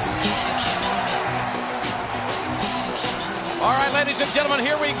 All right, ladies and gentlemen,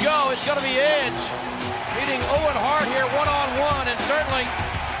 here we go. It's going to be Edge meeting Owen Hart here one-on-one, and certainly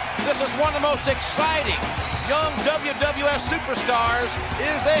this is one of the most exciting young WWF superstars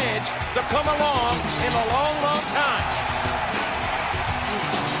is Edge to come along in a long, long time.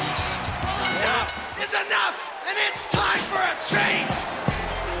 Enough is enough, and it's time for a change.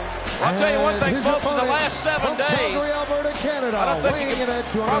 Well, I'll tell you one thing, folks, in the last 7 days, I don't think you can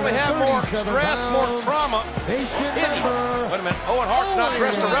probably have more stress, more trauma. Wait a minute, Owen Hart's not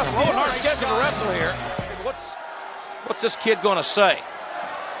dressed to wrestle. Owen Hart's scheduled to wrestle here. What's this kid going to say?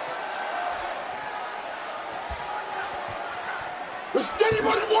 Does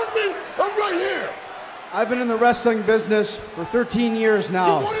anybody want me? I'm right here. I've been in the wrestling business for 13 years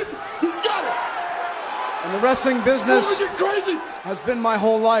now. You want it? You got it. And the wrestling business crazy? has been my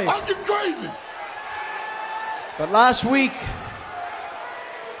whole life. I'm getting crazy. But last week,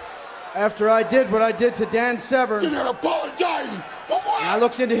 after I did what I did to Dan Severn, You're not apologizing for what? and I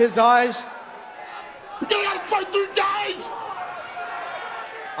looked into his eyes, You gotta fight 3 guys.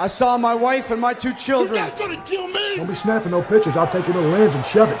 I saw my wife and my 2 children. You guys trying to kill me? Don't be snapping no pictures. I'll take your little lens and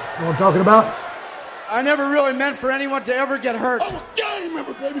shove it. You know what I'm talking about? I never really meant for anyone to ever get hurt. I'm a gang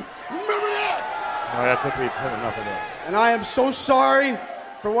member, baby. Remember that? All right, I think we've had enough of this. And I am so sorry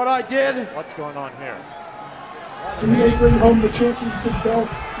for what I did. What's going on here? And he may bring home the championship belt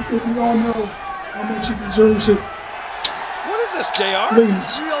because we all know how much he deserves it. What is this, JR? Please.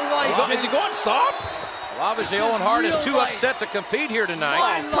 This is real life. Is he going soft? Well, obviously, Owen Hart is too upset to compete here tonight.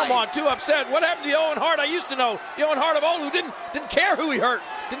 Oh, come on, too upset. What happened to the Owen Hart I used to know? The Owen Hart of old who didn't care who he hurt,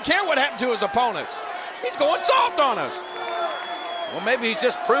 didn't care what happened to his opponents. He's going soft on us. Well, maybe he's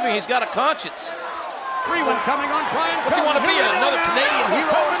just proving he's got a conscience. 3-1 coming on Brian. What's he want to be, another Canadian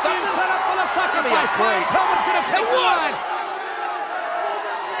hero or something? Set up for the Give me a sacrifice. break. Pillman's going to take the line.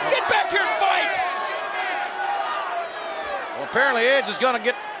 Get back here and fight. Well, apparently Edge is going to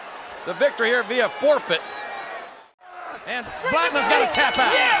get the victory here via forfeit. And Blackman's got to tap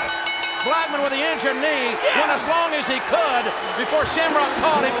out. Yeah. Blackman with the injured knee went as long as he could before Shamrock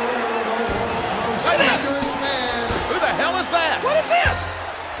caught him. Wait a minute. Who the hell is that? What is this?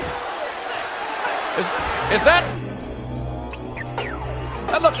 Is that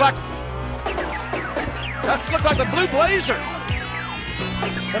looks like the Blue Blazer.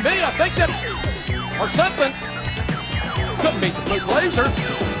 To me, I think that, or something. couldn't beat the Blue Blazer.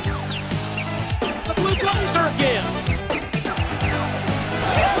 The Blue Blazer again.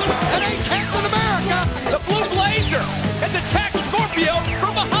 That ain't Captain America. The Blue Blazer has attacked Scorpio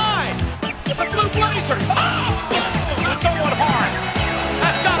from behind. The Blue Blazer. Oh, it's Owen Hart.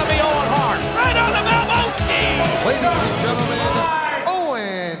 That's got to be Owen Hart. Right on the elbow. Ladies and gentlemen,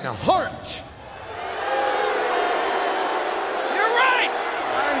 Owen Hart. You're right.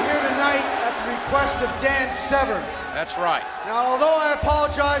 I'm here tonight at the request of Dan Severn. That's right. Now, although I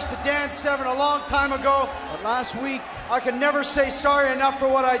apologized to Dan Severn a long time ago, but last week, I could never say sorry enough for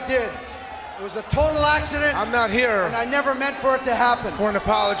what I did. It was a total accident. I'm not here. And I never meant for it to happen. For an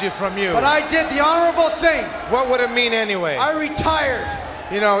apology from you. But I did the honorable thing. What would it mean anyway? I retired.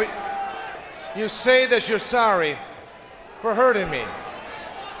 You know, you say that you're sorry for hurting me.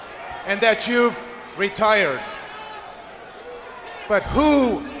 And that you've retired. But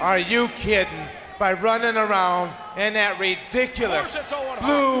who are you kidding by running around in that ridiculous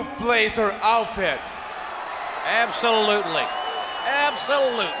Blue Blazer outfit? Absolutely.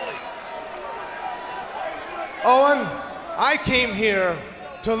 Absolutely. Owen, I came here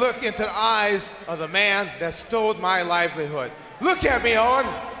to look into the eyes of the man that stole my livelihood. Look at me, Owen.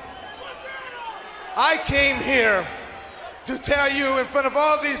 I came here to tell you in front of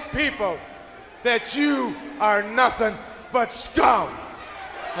all these people that you are nothing but scum.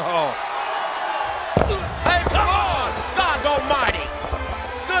 Oh. Hey, come on! God almighty!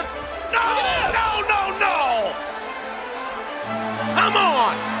 Good. No! No! Come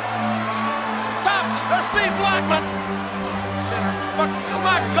on! Stop! There's Steve Blackman! But, oh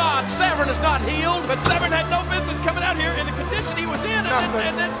my God, Severn is not healed. But Severn had no business coming out here in the condition he was in.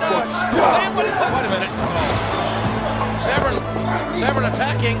 And then Sam, wait a minute. Severn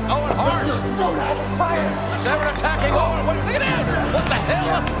attacking Owen Hart. Severn attacking Owen. Look at this. What the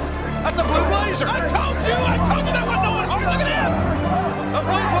hell? That's a Blue Blazer. I told you that wasn't Owen Hart. Look at this. The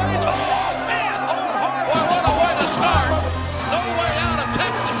Blue Blazer. Oh, man. Owen Hart. Boy, what a way to start. No way out of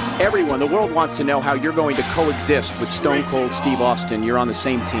Texas. Everyone, the world wants to know how you're going to coexist with Stone Cold Steve Austin. You're on the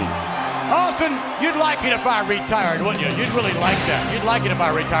same team. Austin, you'd like it if I retired, wouldn't you? You'd really like that. You'd like it if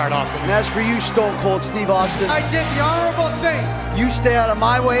I retired, Austin. And as for you, Stone Cold Steve Austin, I did the honorable thing. You stay out of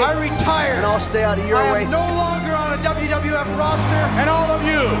my way. I retired. And I'll stay out of your way. I am no longer on a WWF roster. And all of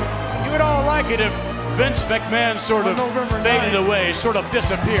you, you would all like it if Vince McMahon sort of faded away, sort of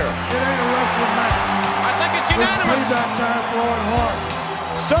disappeared. It ain't a wrestling match. I think it's unanimous. It's payback time for Owen Hart.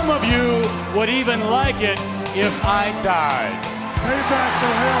 Some of you would even like it if I died. Payback's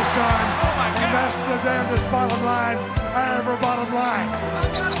a hell sign, and that's the damnedest bottom line, ever bottom line. I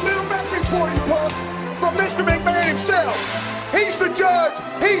got a little message for you, Punk, from Mr. McMahon himself. He's the judge,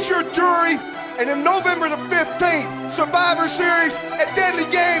 he's your jury, and in November the 15th, Survivor Series at Deadly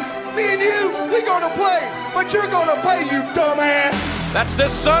Games, me and you, we're gonna play, but you're gonna pay, you dumbass. That's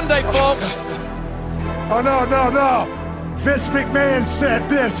this Sunday, folks. Oh, no. Vince McMahon said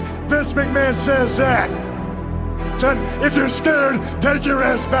this. Vince McMahon says that. Son, if you're scared, take your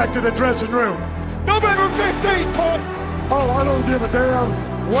ass back to the dressing room. November 15th, Punk. Oh, I don't give a damn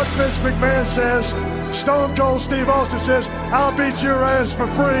what Vince McMahon says. Stone Cold Steve Austin says, I'll beat your ass for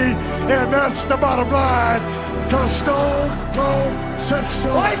free, and that's the bottom line. Because Stone Cold said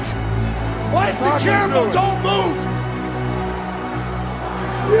so. Mike, be careful, don't move.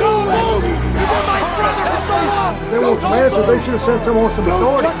 Don't move. Oh, my brother, They won't play, so they should have sent someone with some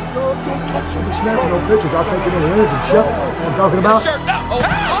authority. Don't touch me. Be snapping no pictures. I'll take it in the rings and shut. You know what I'm talking about? Yes, sir. No. Oh,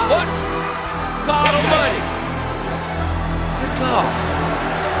 what? God almighty. Good God.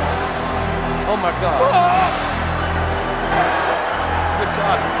 Oh, my God. Good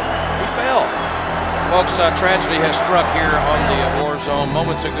God. He fell. Folks, tragedy has struck here on the war zone.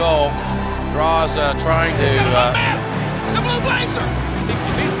 Moments ago, Draw's trying to... The Blue Blazer.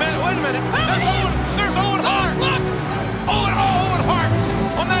 He's mad. Wait a minute. There's Owen Hart. Look. Owen Hart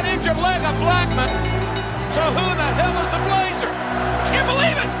on that injured leg of Blackman. So who in the hell is the Blazer? Can't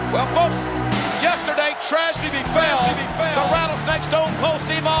believe it. Well, folks, yesterday tragedy befell the Rattlesnake Stone Cold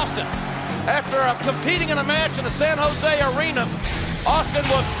Steve Austin. After competing in a match in the San Jose arena, Austin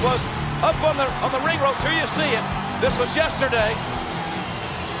was up on the ring ropes. Here you see it. This was yesterday.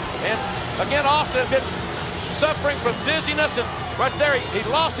 And again, Austin had been suffering from dizziness, and right there, he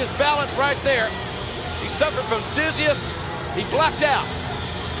lost his balance right there. He suffered from dizziness. He blacked out.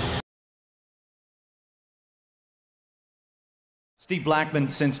 Steve Blackman,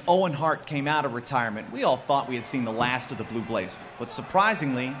 since Owen Hart came out of retirement, we all thought we had seen the last of the Blue Blazer. But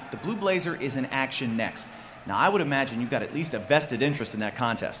surprisingly, the Blue Blazer is in action next. Now, I would imagine you've got at least a vested interest in that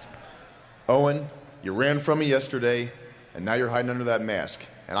contest. Owen, you ran from me yesterday, and now you're hiding under that mask.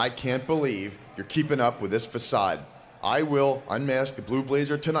 And I can't believe you're keeping up with this facade. I will unmask the Blue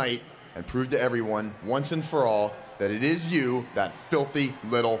Blazer tonight and prove to everyone, once and for all, that it is you, that filthy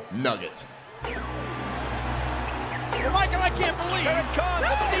little nugget. Well, Michael, I can't believe Here it comes.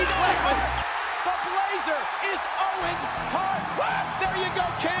 that Steve Blackman. The Blazer is Owen Hart. What? There you go,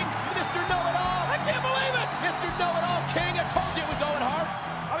 King. Mr. Know-It-All. I can't believe it. Mr. Know-It-All, King. I told you it was Owen Hart.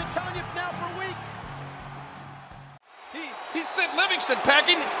 I've been telling you now for weeks. He sent Livingston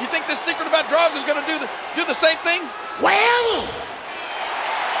packing. You think the secret about draws is going to do the same thing? Well,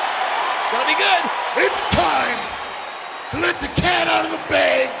 Gonna be good. it's time to let the cat out of the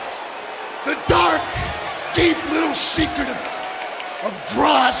bag. The dark, deep little secret of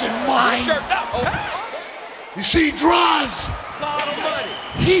Droz and mine. Sure, no. Oh. You see, Droz, God almighty.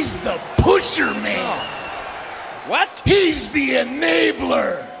 he's the pusher man. Oh. What? He's the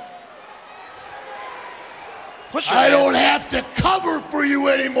enabler. Pusher I man. don't have to cover for you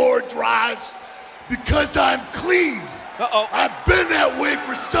anymore, Droz, because I'm clean. Uh-oh. I've been that way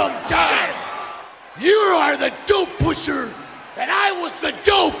for some time. You are the dope pusher, and I was the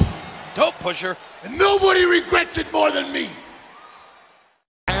dope. Dope pusher. And nobody regrets it more than me.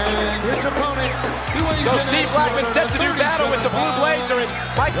 And his opponent, he weighs So in Steve at Blackman set to do battle with the Blue Blazer.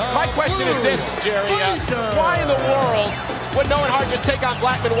 And my question is this, Jerry. Why in the world would Owen Hart just take on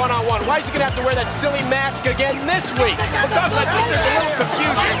Blackman one-on-one? Why is he going to have to wear that silly mask again this week? Because I think there's a little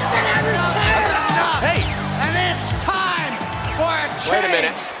confusion. Hey. And it's time for a change. Wait a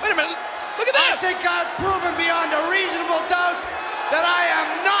minute. Look at this. I think I've proven beyond a reasonable doubt that I am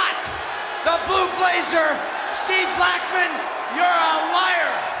not the Blue Blazer. Steve Blackman, you're a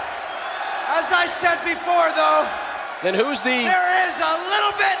liar. As I said before, though, Then who's the... there is a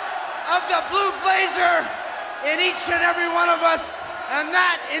little bit of the Blue Blazer in each and every one of us, and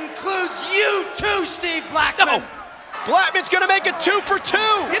that includes you too, Steve Blackman. No. Blackman's gonna make it 2 for 2.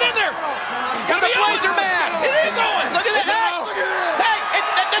 Get in there. He's got the Blazer mask. It is Owen. Look at that. Hey,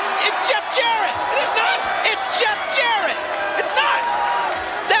 it's Jeff Jarrett. It is not. It's Jeff Jarrett. It's not.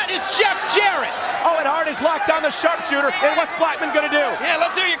 That is Jeff Jarrett. Owen Hart is locked on the sharpshooter, and what's Blackman gonna do? Yeah,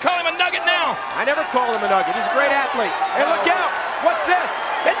 let's hear you call him a nugget now. I never call him a nugget. He's a great athlete. And look out! What's this?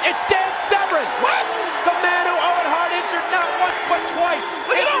 It's Dan Severn. What? The man who Owen Hart injured not once but twice.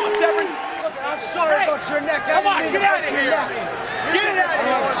 Look at Owen. Severn's. I'm sorry about your neck. Come on, get out of here. Get out of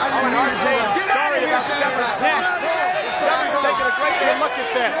here. Owen Hart saying sorry about Severn's neck. Severn's taking a great look at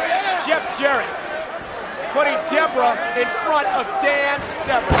this. Jeff Jarrett putting Deborah in front of Dan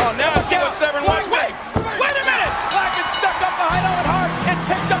Severn. Oh, now I see what Severn wants. Wait a minute. Blackman stuck up behind Owen Hart and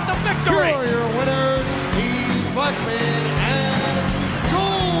picked up the victory. Here are your winners, Steve Blackman and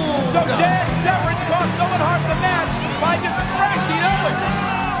Gold. So Dan Severn cost Owen Hart the match by distracting Owen.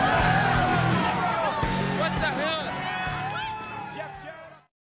 What the hell?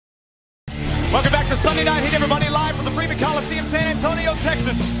 Welcome back to Sunday Night Heat, everybody, live from the Freeman Coliseum, San Antonio,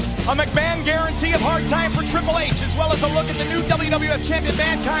 Texas. A McMahon guarantee of hard time for Triple H, as well as a look at the new WWF champion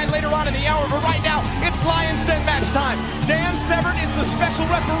Mankind later on in the hour. But right now, it's Lions Den match time. Dan Severn is the special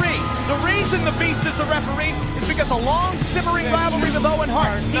referee. The reason the Beast is the referee is because a long simmering rivalry with Owen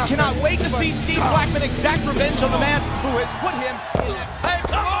Hart. He cannot wait to see Steve Blackman exact revenge on the man who has put him in that. Hey,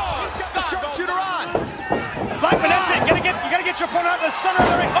 come on. He's got the sharpshooter on. Blackman, that's it. You gotta get your opponent out of the center of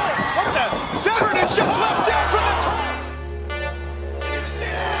the ring. Oh, what the? Severn is just left down from the top.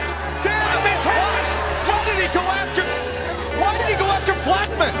 Damn, his head. Why did he go after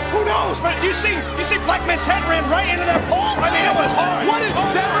Blackman? Who knows? But you see Blackman's head ran right into that pole. I mean, it was hard. What is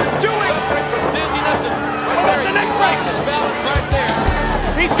Severn doing? Suffering from dizziness and How about the neck breaks? balance right there.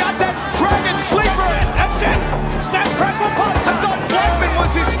 He's got that dragon sleeper. That's it. Snap, crackle, pop. I thought Blackman was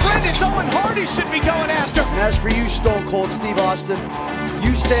his friend. It's Owen Hart he should be going after. And as for you, Stone Cold Steve Austin,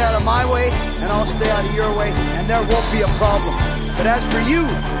 you stay out of my way, and I'll stay out of your way, and there won't be a problem. But as for you,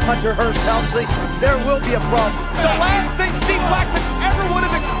 Hunter Hearst Helmsley, there will be a problem. The last thing Steve Blackman ever would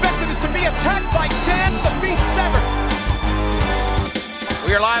have expected is to be attacked by Dan the Beast Severn.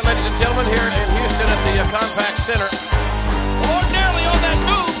 We are live, ladies and gentlemen, here in Houston at the Compact Center. Ordinarily on that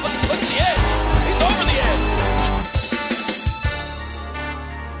move. Look at the edge. He's over the edge.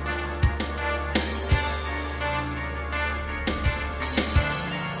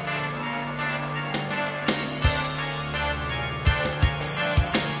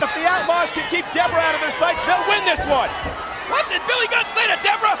 If the Outlaws can keep Deborah out of their sights, they'll win this one. What did Billy Gunn say to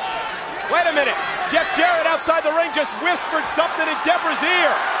Deborah? Wait a minute. Jeff Jarrett outside the ring just whispered something in Deborah's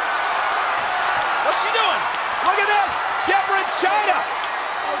ear. What's she doing? Look at this. Deborah in China.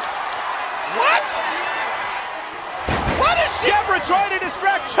 What? What is she? Deborah trying to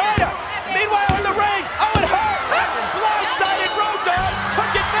distract China. Meanwhile in the ring, Owen Hart, blindsided Road Dogg,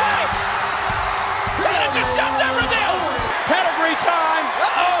 took advantage. You're gonna just shut Deborah down. time.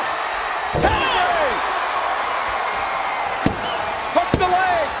 Pedigree. Hooks the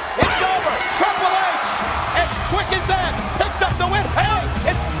leg. It's over. Triple H, as quick as that, picks up the win. Hey,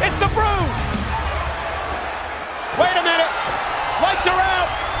 it's the Brood. Wait a minute. Lights are out.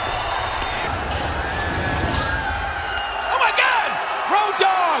 Oh my God! Road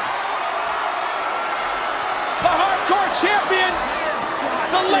Dogg, the hardcore champion,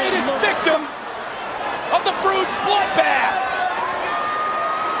 the latest victim of the Brood's bloodbath.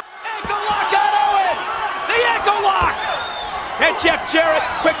 Ankle lock on Owen. The ankle lock. And Jeff Jarrett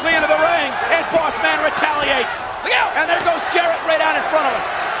quickly into the ring, and Boss Man retaliates. Look out! And there goes Jarrett right out in front of us.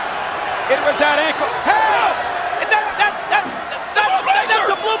 It was that ankle. Help! That's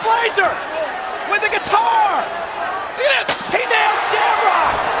a Blue Blazer with the guitar. Look at this. He nailed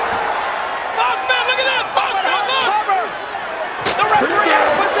Shamrock. Boss Man, look at that. Boss Man, look. Cover. The referee out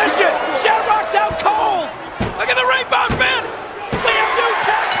of position. Shamrock's out cold. Look at the ring, Boss Man. We have new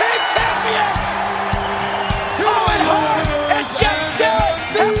tag team champions. Owen Hart and Jeff Jarrett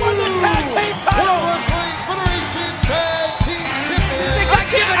have won the tag team title. World Wrestling Federation Tag Team Champions.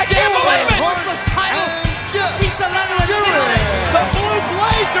 I can't believe it. Worthless title. Piece of leather with skin on it. The Blue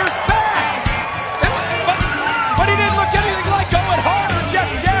Blazers back. But he didn't look anything like Owen Hart or Jeff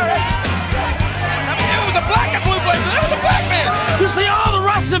Jarrett. I mean, it was a black and blue blazer. It was a black man. You see all the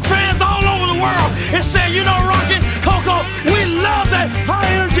wrestling fans all over the world and say, you know, Rocky, Coco, we love that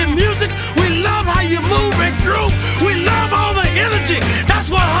high energy music. We love how you move and groove. We love all the energy. That's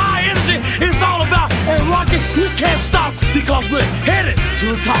what high energy is all about. And Rocky, we can't stop because we're headed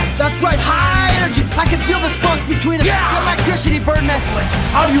to the top. That's right, high energy. I can feel the spunk between them. Yeah. The electricity burn that place.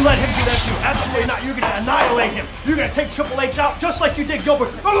 How do you let him do that to you? Absolutely not. You're going to annihilate him. You're going to take Triple H out just like you did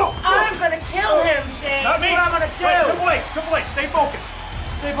Gilbert. Oh, I'm going to kill him, Shane. Not me. That's what I'm going to do. Wait, Triple H, stay focused.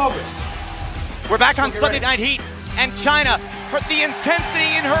 Stay focused. We're back on Sunday Night Heat, and Chyna, the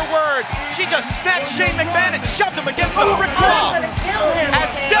intensity in her words, she just snatched Shane McMahon and shoved him against the brick wall. I'm going to kill him,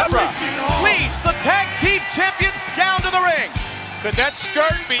 As Deborah leads the tag team champions down to the ring. Could that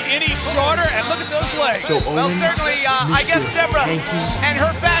skirt be any shorter? And look at those legs. Well, certainly, I guess Deborah and her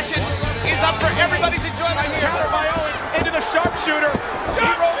fashion is up for everybody's enjoyment here. Counter by Owen into the sharpshooter. He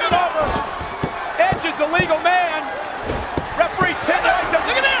rolled it over. Edge is the legal man. Referee Tim says,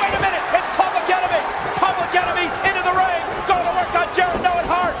 look at that. Wait a minute. It's Public Enemy. Public Enemy into the ring. Going to work on Jarrett Owen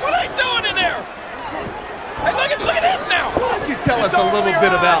Hart. What are they doing in there? Hey, look at this now. Why don't you tell us a little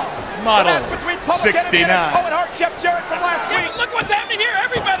bit about Model 69? Owen Hart, Jeff Jarrett from last week. Look what's happening here.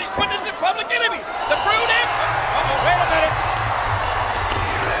 Everybody's putting into Public Enemy. The Brood in. Wait a minute.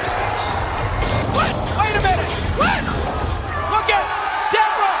 What? Wait a minute. What? Look at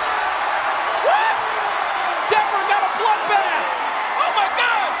Deborah. What? Deborah got a bloodbath. Oh my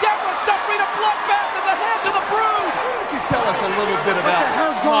God. Deborah suffering a bloodbath in the hands of the Brood. Why don't you tell us a little bit about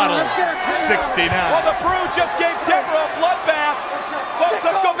Model 69? Well, the Brood just gave Deborah a bloodbath. Folks,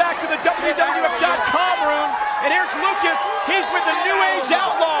 let's go back to the WWF.com room. And here's Lucas. He's with the New Age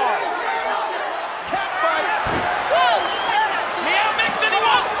Outlaws. Catfight. Woo! Meow mix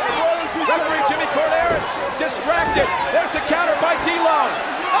anyone? Referee Jimmy Corderas distracted. There's the counter by D'Lo.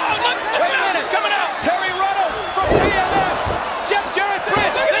 Oh, look! Wait a minute. It's coming out. Terry Runnels from PMS. Jeff Jarrett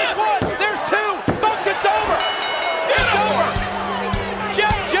Bridge. There's one. There's two. Folks, it's over. It's over.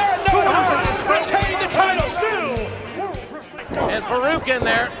 Jeff Jarrett Owen Hart retaining the title. And Farouk in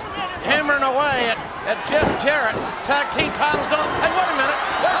there, hammering away at Jeff Jarrett. Tag team titles on. Hey, wait a minute.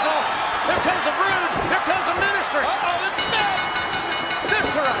 Here comes the Brood. Here comes the Ministry. Uh-oh, this is bad.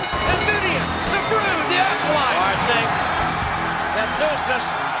 Viscera, Nvidia, the Brood, the Acolytes. I think that business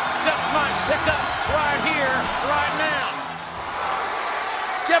just might pick up right here, right now.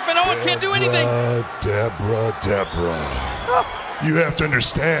 Jeff and Owen can't do anything. Deborah. You have to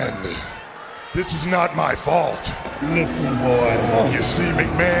understand. This is not my fault. Listen, boy. You see,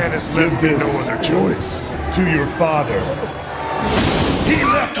 McMahon has left me no other choice. To your father. He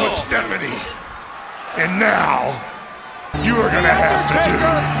left with Stephanie. And now, you are going to have to do.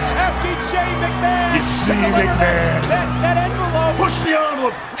 Asking Shane McMahon. You see, McMahon. That envelope. Push the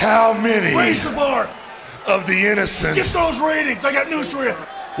envelope. How many Raise the bar. of the innocent Get those ratings. I got news for you.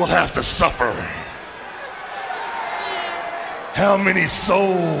 will have to suffer? How many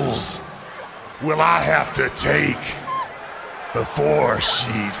souls will I have to take before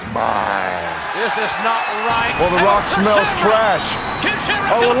she's mine? This is not right. Well, the Rock smells trash.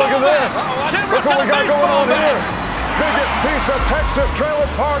 Oh, look at this. Look what we got going on here. Biggest piece of Texas trailer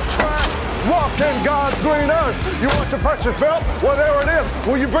park trash. Walking God's green earth. You want your precious belt? Well, there it is.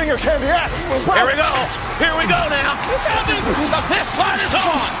 Will you bring your candy axe? Here we go. Here we go now. The fist fight is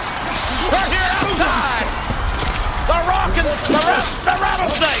on. We're here outside. The Rock and the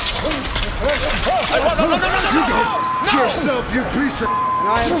Go yourself, you piece of...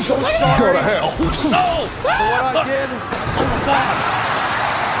 I am so sorry. Go to hell. No! For what I did. Oh, my God.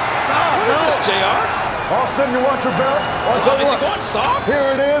 What is this, JR? Austin, you want your belt? Is it going soft?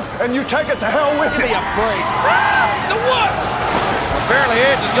 Here it is, and you take it to hell with you. Give me a break. The wuss! Apparently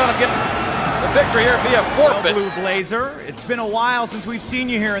Edge is going to get the victory here via forfeit. Blue Blazer, it's been a while since we've seen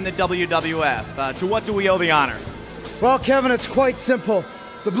you here in the WWF. To what do we owe the honor? Well, Kevin, it's quite simple.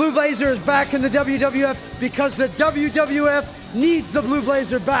 The Blue Blazer is back in the WWF because the WWF needs the Blue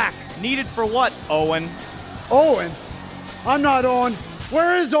Blazer back. Needed for what, Owen? Owen? I'm not Owen.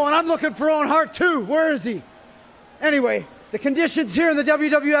 Where is Owen? I'm looking for Owen Hart, too. Where is he? Anyway, the conditions here in the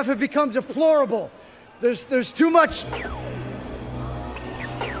WWF have become deplorable. There's too much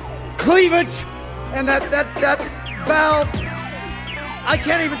cleavage, and that Val, I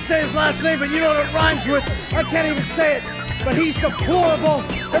can't even say his last name, but you know what it rhymes with. I can't even say it, but he's deplorable.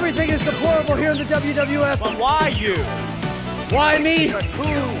 Everything is deplorable here in the WWF. But why you? Why me?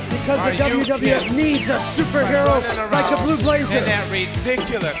 Because the WWF needs a superhero like the Blue Blazer. In that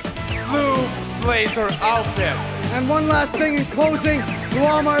ridiculous Blue Blazer outfit. And one last thing in closing, to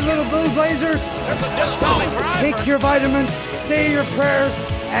all my little Blue Blazers, take your vitamins, say your prayers,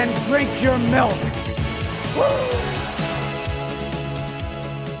 and drink your milk.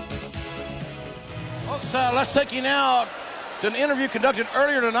 Folks, let's take you now to an interview conducted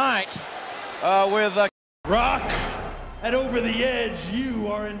earlier tonight with Rock. At Over the Edge, you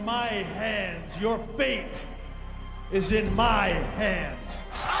are in my hands. Your fate is in my hands.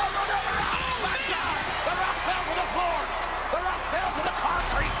 Oh, my God! The Rock fell to the floor. The Rock fell to the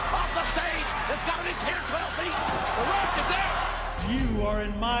concrete off the stage. It's got to be 10, 12 feet. The Rock is there. You are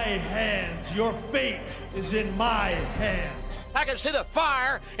in my hands. Your fate is in my hands. I can see the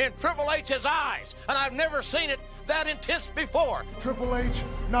fire in Triple H's eyes, and I've never seen it that intense before. Triple H,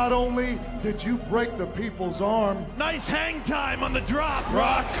 not only did you break the people's arm... Nice hang time on the drop,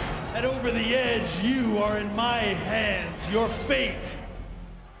 Rock. At Over the Edge, you are in my hands. Your fate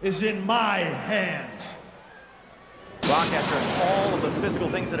is in my hands. Rock, after all of the physical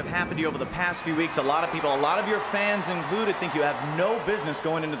things that have happened to you over the past few weeks, a lot of people, a lot of your fans included, think you have no business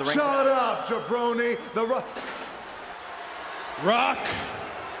going into the ring. Shut up, jabroni. The Rock,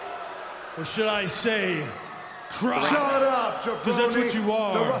 or should I say, crock? Shut up, jabroni. Because that's what you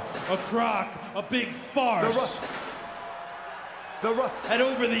are, a crock, a big farce. At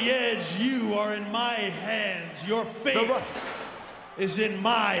Over the Edge, you are in my hands. Your fate is in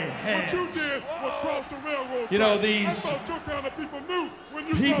my hands. What you did was cross the railroad. You know, these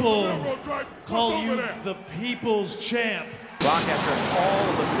people call you that. the People's Champ. Rock, after all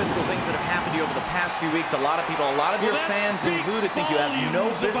of the physical things that have happened to you over the past few weeks, a lot of people, a lot of your fans included, think you have no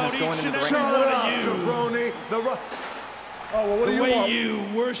business going into the ring. Shut up, jabroni. Oh, well, what do you want? The way you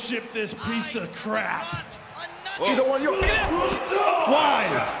worship this piece of crap. Either one you... Why?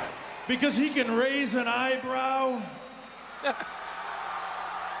 Because he can raise an eyebrow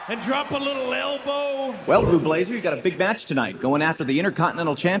and drop a little elbow. Well, Blue Blazer, you got a big match tonight, going after the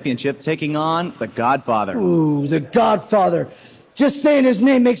Intercontinental Championship, taking on the Godfather. Ooh, the Godfather. Just saying his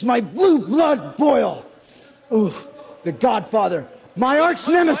name makes my blue blood boil. Ooh, the Godfather. My arch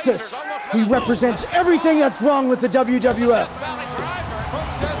nemesis. He represents everything that's wrong with the WWF.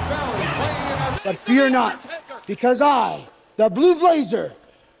 But fear not, because I, the Blue Blazer,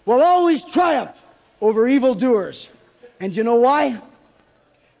 will always triumph over evildoers. And you know why?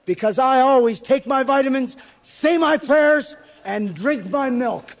 Because I always take my vitamins, say my prayers, and drink my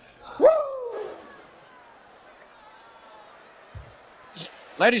milk. Woo!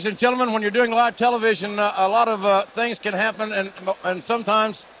 Ladies and gentlemen, when you're doing live television, a lot of things can happen, and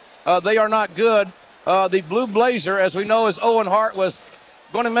sometimes they are not good. The Blue Blazer, as we know, as Owen Hart, was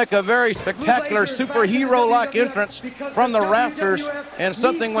going to make a very spectacular superhero-like entrance from the rafters, and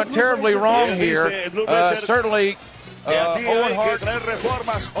something went terribly wrong here. Certainly, Owen Hart,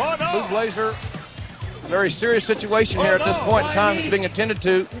 Blue Blazer, very serious situation here at this point in time, being attended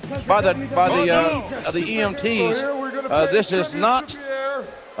to by the EMTs. This is not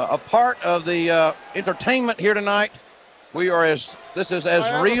a part of the entertainment here tonight. This is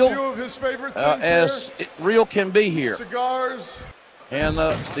as real as real can be here. Cigars. And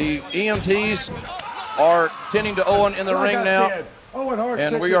the EMTs are tending to Owen in the ring now.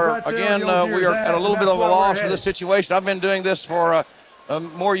 And we are, again, we are at a little bit of a loss in this situation. I've been doing this for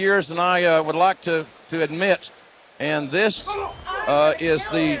more years than I would like to admit. And this is well,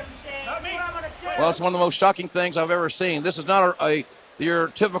 it's one of the most shocking things I've ever seen. This is not your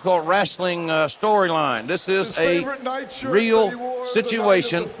typical wrestling storyline. This is a real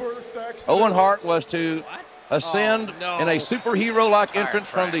situation. Owen Hart was to ascend in a superhero-like entrance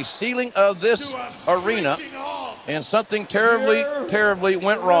from the ceiling of this arena, and something terribly, terribly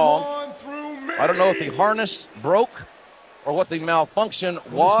went wrong. I don't know if the harness broke or what the malfunction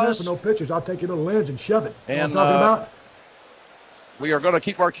was. No pictures. I'll take your little lens and shove it. You know And what I'm talking about? we are going to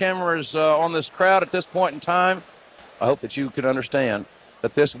keep our cameras on this crowd at this point in time. I hope that you can understand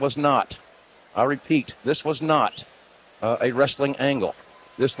that this was not, I repeat, this was not a wrestling angle.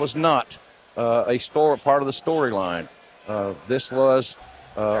 This was not part of the storyline. This was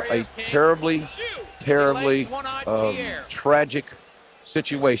a terribly, terribly tragic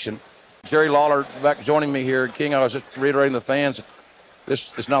situation. Jerry Lawler back joining me here. King, I was just reiterating the fans,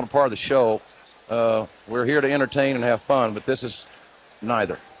 this is not a part of the show. We're here to entertain and have fun, but this is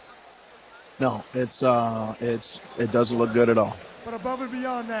neither. No, it doesn't look good at all. But above and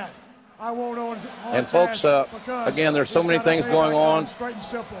beyond that, I won't own. And folks, again, there's so many things going on.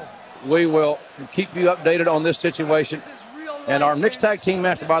 We will keep you updated on this situation. And our mixed tag team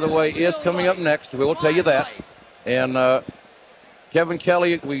match, by the way, is coming up next. We will tell you that. And Kevin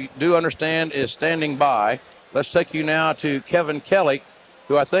Kelly, we do understand, is standing by. Let's take you now to Kevin Kelly,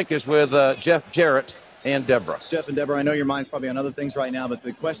 who I think is with Jeff Jarrett and Deborah. Jeff and Deborah, I know your mind's probably on other things right now, but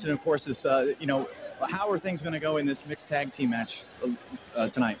the question, of course, is, how are things going to go in this mixed tag team match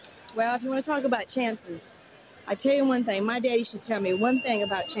tonight? Well, if you want to talk about chances, I tell you one thing. My daddy should tell me one thing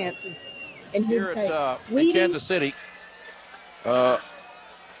about chances. And he'd Here say, in Kansas City,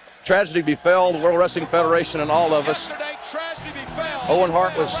 tragedy befell the World Wrestling Federation and all of us. Owen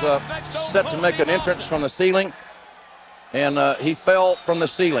Hart was set to make an entrance from the ceiling, and he fell from the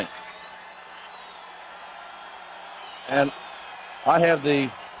ceiling. And I have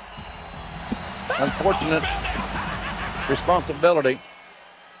the unfortunate responsibility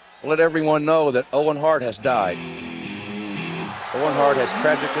to let everyone know that Owen Hart has died. Owen Hart has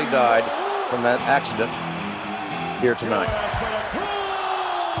tragically died from that accident here tonight.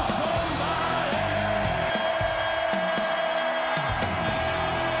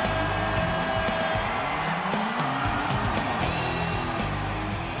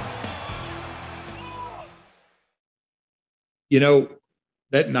 You know,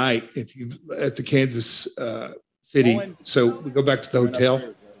 that night, if you at the Kansas City, Owen. so we go back to the hotel.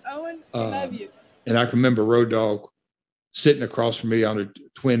 Owen, I love you. And I can remember Road Dogg sitting across from me on a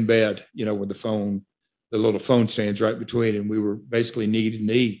twin bed, you know, with the little phone stands right between, and we were basically knee to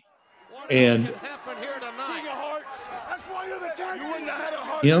knee. And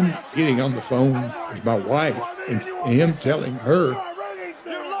him getting on the phone with my wife and him telling her,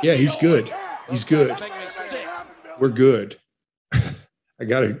 yeah, he's good. He's good. We're good. I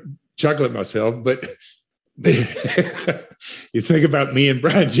got to chuckle at myself, but you think about me and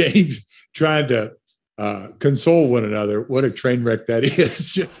Brian James trying to console one another. What a train wreck that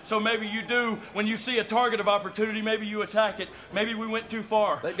is. So maybe you do, when you see a target of opportunity, maybe you attack it. Maybe we went too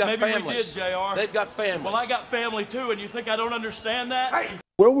far. They've got maybe families. we did, JR. They've got families. Well, I got family too, and you think I don't understand that? Hey.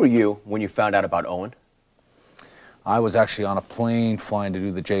 Where were you when you found out about Owen? I was actually on a plane flying to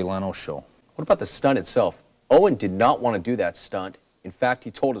do the Jay Leno show. What about the stunt itself? Owen did not want to do that stunt. In fact, he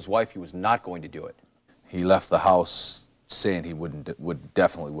told his wife he was not going to do it. He left the house saying he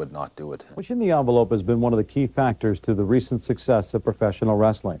definitely would not do it. Pushing the envelope has been one of the key factors to the recent success of professional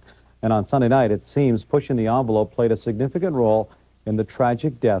wrestling. And on Sunday night, it seems pushing the envelope played a significant role in the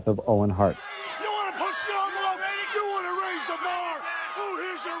tragic death of Owen Hart. You want to push the envelope? You want to raise the bar? Oh,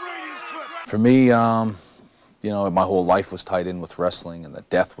 here's your ratings clip. For me, you know, my whole life was tied in with wrestling, and the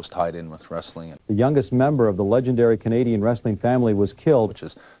death was tied in with wrestling. The youngest member of the legendary Canadian wrestling family was killed. Which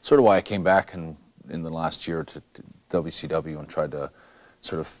is sort of why I came back in the last year to WCW and tried to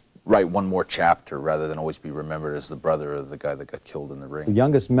sort of write one more chapter rather than always be remembered as the brother of the guy that got killed in the ring. The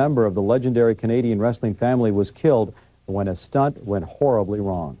youngest member of the legendary Canadian wrestling family was killed when a stunt went horribly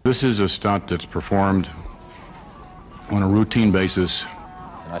wrong. This is a stunt that's performed on a routine basis.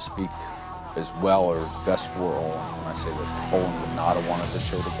 And I speak as well or best for Owen when I say that Owen would not have wanted the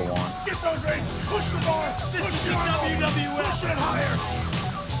show to go on. Get those ratings. Push the bar. This Push is the envelope. WWF. Push it higher.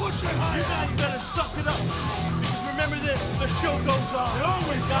 Push it higher. You guys better suck it up. Because remember this, the show goes on. It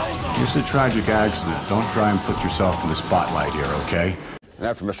always goes on. It's a tragic accident. Don't try and put yourself in the spotlight here, okay? And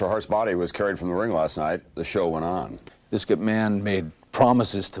after Mr. Hart's body was carried from the ring last night, the show went on. This man made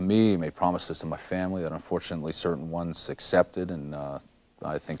promises to me, made promises to my family that unfortunately certain ones accepted, and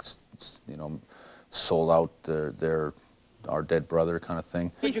I think, you know, sold out our dead brother kind of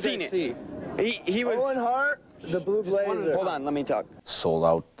thing. He's seen it. He was Owen Hart, the Blue Blazer. Hold on, let me talk. Sold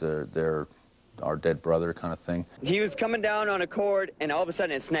out our dead brother kind of thing. He was coming down on a cord, and all of a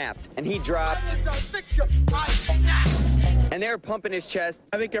sudden it snapped, and he dropped. and they were pumping his chest.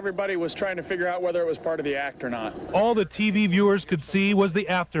 I think everybody was trying to figure out whether it was part of the act or not. All the TV viewers could see was the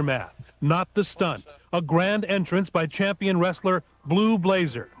aftermath, not the stunt. A grand entrance by champion wrestler Blue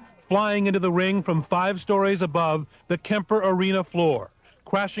Blazer, flying into the ring from 5 stories above the Kemper Arena floor,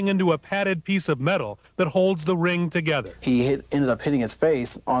 crashing into a padded piece of metal that holds the ring together. He ended up hitting his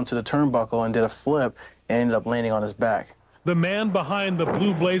face onto the turnbuckle and did a flip and ended up landing on his back. The man behind the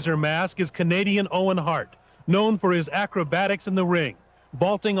Blue Blazer mask is Canadian Owen Hart, known for his acrobatics in the ring,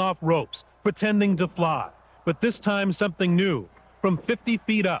 vaulting off ropes, pretending to fly. But this time something new. From 50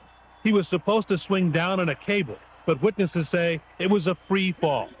 feet up, he was supposed to swing down on a cable, but witnesses say it was a free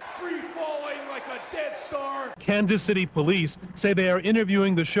fall. Free falling like a dead star. Kansas City police say they are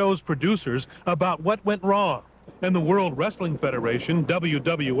interviewing the show's producers about what went wrong, and the World Wrestling Federation,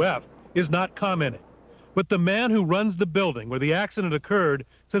 WWF, is not commenting. But the man who runs the building where the accident occurred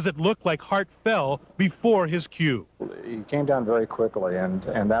says it looked like Hart fell before his cue. He came down very quickly, and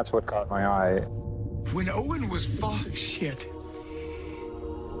that's what caught my eye. When Owen was shit.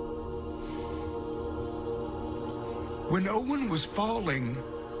 When Owen was falling,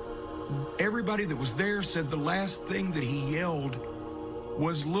 everybody that was there said the last thing that he yelled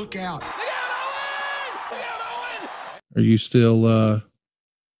was, "Look out." Are you still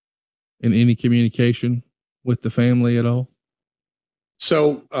in any communication with the family at all?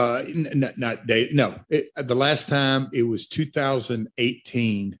 So, the last time it was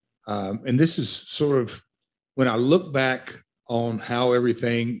 2018. And this is sort of when I look back on how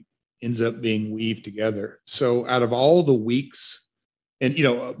everything ends up being weaved together. So out of all the weeks, and,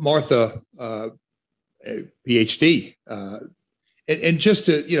 Martha, PhD, and just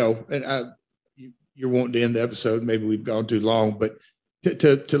to, you're wanting to end the episode. Maybe we've gone too long, but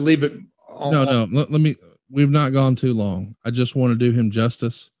to leave it. No. Let me. We've not gone too long. I just want to do him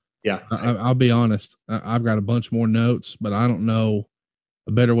justice. Yeah, I'll be honest. I've got a bunch more notes, but I don't know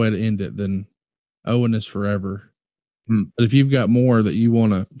a better way to end it than Owen is forever. But if you've got more that you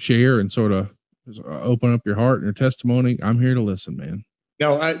want to share and sort of open up your heart and your testimony, I'm here to listen, man.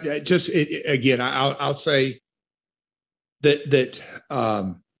 No, I'll say that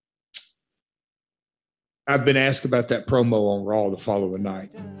I've been asked about that promo on Raw the following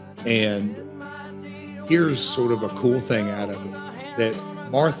night, and here's sort of a cool thing out of it, that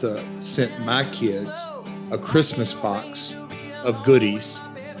Martha sent my kids a Christmas box of goodies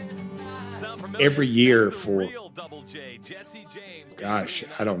every year for, gosh,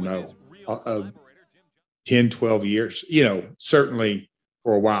 I don't know, 10, 12 years, certainly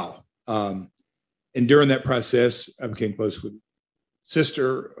for a while. And during that process, I became close with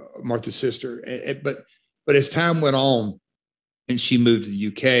Martha's sister. But as time went on and she moved to the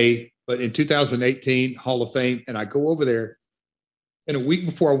UK, but in 2018, Hall of Fame, and I go over there, and a week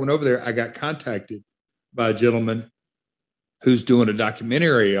before I went over there, I got contacted by a gentleman who's doing a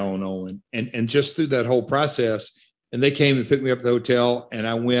documentary on Owen, and just through that whole process, and they came and picked me up at the hotel, and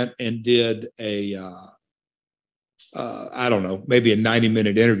I went and did a, I don't know, maybe a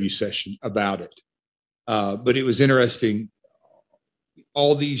 90-minute interview session about it. But it was interesting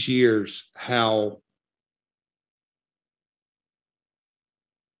all these years how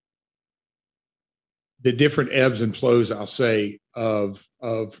the different ebbs and flows, I'll say, of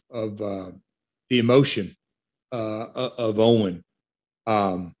the emotion of Owen.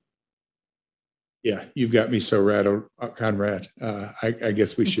 Yeah, you've got me so rattled, Conrad. I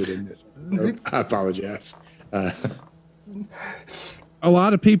guess we should end this. I apologize. A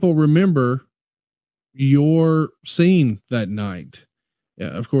lot of people remember your scene that night. Yeah,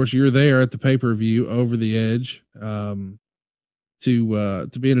 of course, you're there at the pay-per-view Over the Edge to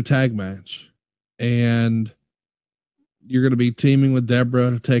be in a tag match. And you're going to be teaming with Deborah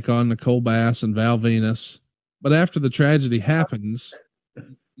to take on Nicole Bass and Val Venus. But after the tragedy happens,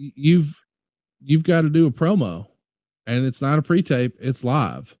 you've got to do a promo, and it's not a pre-tape, it's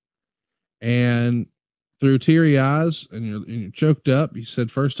live. And through teary eyes and you're choked up, you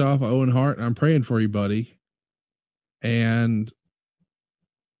said, first off, Owen Hart, I'm praying for you, buddy. And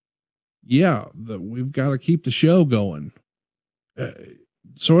yeah, we've got to keep the show going.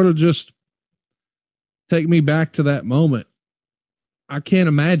 Sort of just take me back to that moment. I can't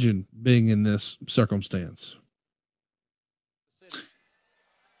imagine being in this circumstance.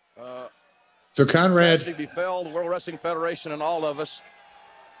 So Conrad, befell the World Wrestling Federation and all of us.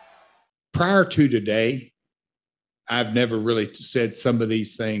 Prior to today, I've never really said some of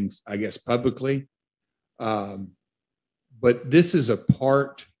these things, I guess, publicly. But this is a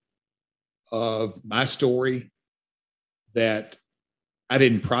part of my story that I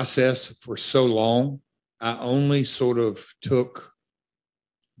didn't process for so long. I only sort of took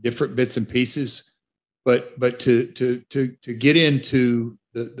different bits and pieces. But to get into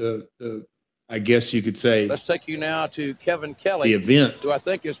the I guess you could say. Let's take you now to Kevin Kelly. The event. Who I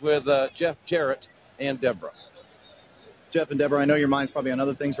think is with Jeff Jarrett and Deborah. Jeff and Deborah, I know your mind's probably on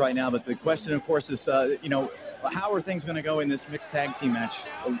other things right now, but the question, of course, is, how are things going to go in this mixed tag team match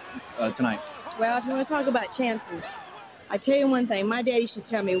tonight? Well, if you want to talk about chances, I tell you one thing. My daddy should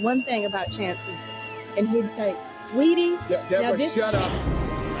tell me one thing about chances. And he'd say, sweetie. Deborah, shut up.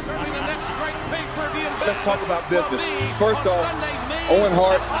 Let's talk about business. First off, Owen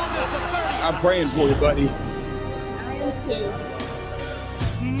Hart, I'm praying for you, buddy. I am too.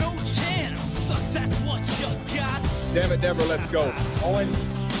 No chance, that's what you got. Damn it, Deborah, let's go. Owen.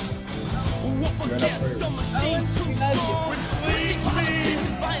 You're enough Owen, we love you.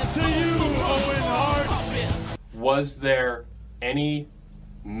 To you, Owen Hart. Was there any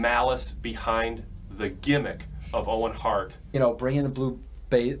malice behind the gimmick of Owen Hart? You know, bringing the Blue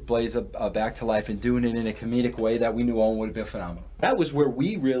Blazer back to life and doing it in a comedic way that we knew Owen would have been phenomenal. That was where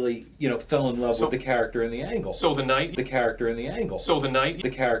we really, fell in love with the character and the angle. So the night, the character and the angle. So the night, the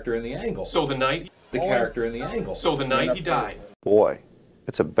character and the angle. So the night, the character and the angle. So the night he died. Boy,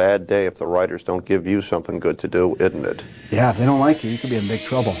 it's a bad day if the writers don't give you something good to do, isn't it? Yeah, if they don't like you, you could be in big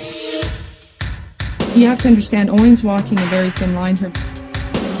trouble. You have to understand, Owen's walking a very thin line here.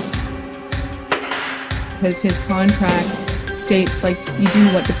 Because his contract states, like, you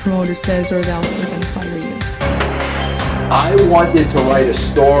do what the promoter says or else they're going to fire you. I wanted to write a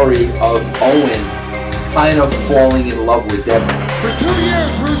story of Owen kind of falling in love with Deborah. For 2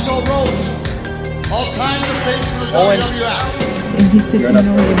 years, Russo wrote all kinds of faces of the WWF. And he said, you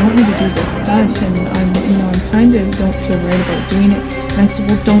want me to do this stunt, and I'm kind of don't feel right about doing it. And I said,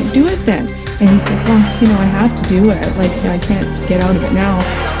 well, don't do it then. And he said, well, I have to do it. Like, I can't get out of it now.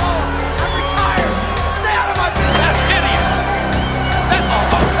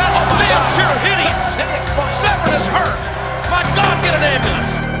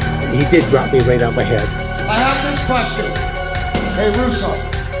 He did drop me right on my head. I have this question. Hey, Russo,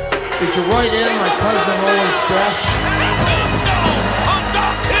 did you write in my cousin Owen's death?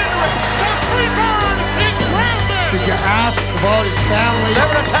 Did you ask about his family?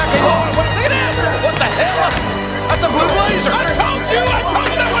 Never attacking Owen. Look at this. What the hell? That's a Blue Blazer. I told you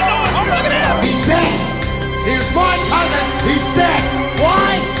that was Owen Hart. Look at him. He's dead. He's my cousin. He's dead.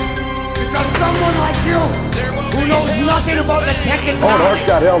 Why? Because someone like you, who knows nothing about the technical, Owen Hart's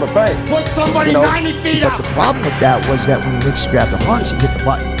got hell to pay. put somebody 90 feet up. But the problem with that was that when Lynch grabbed the harness, he hit the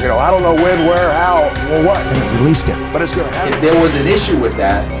button. I don't know when, where, how, or what. And it released it. But it's going to happen. If there was an issue with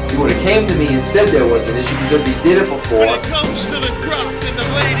that, he would have came to me and said there was an issue because he did it before. When it comes to the Croc and the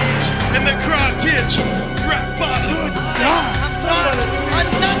ladies and the Croc kids, rock bottom. Not a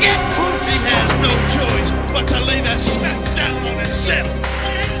nugget. He has no choice but to lay that smack down on himself.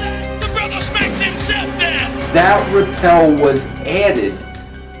 The brother smacks himself down. That rappel was added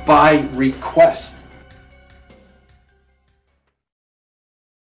by request.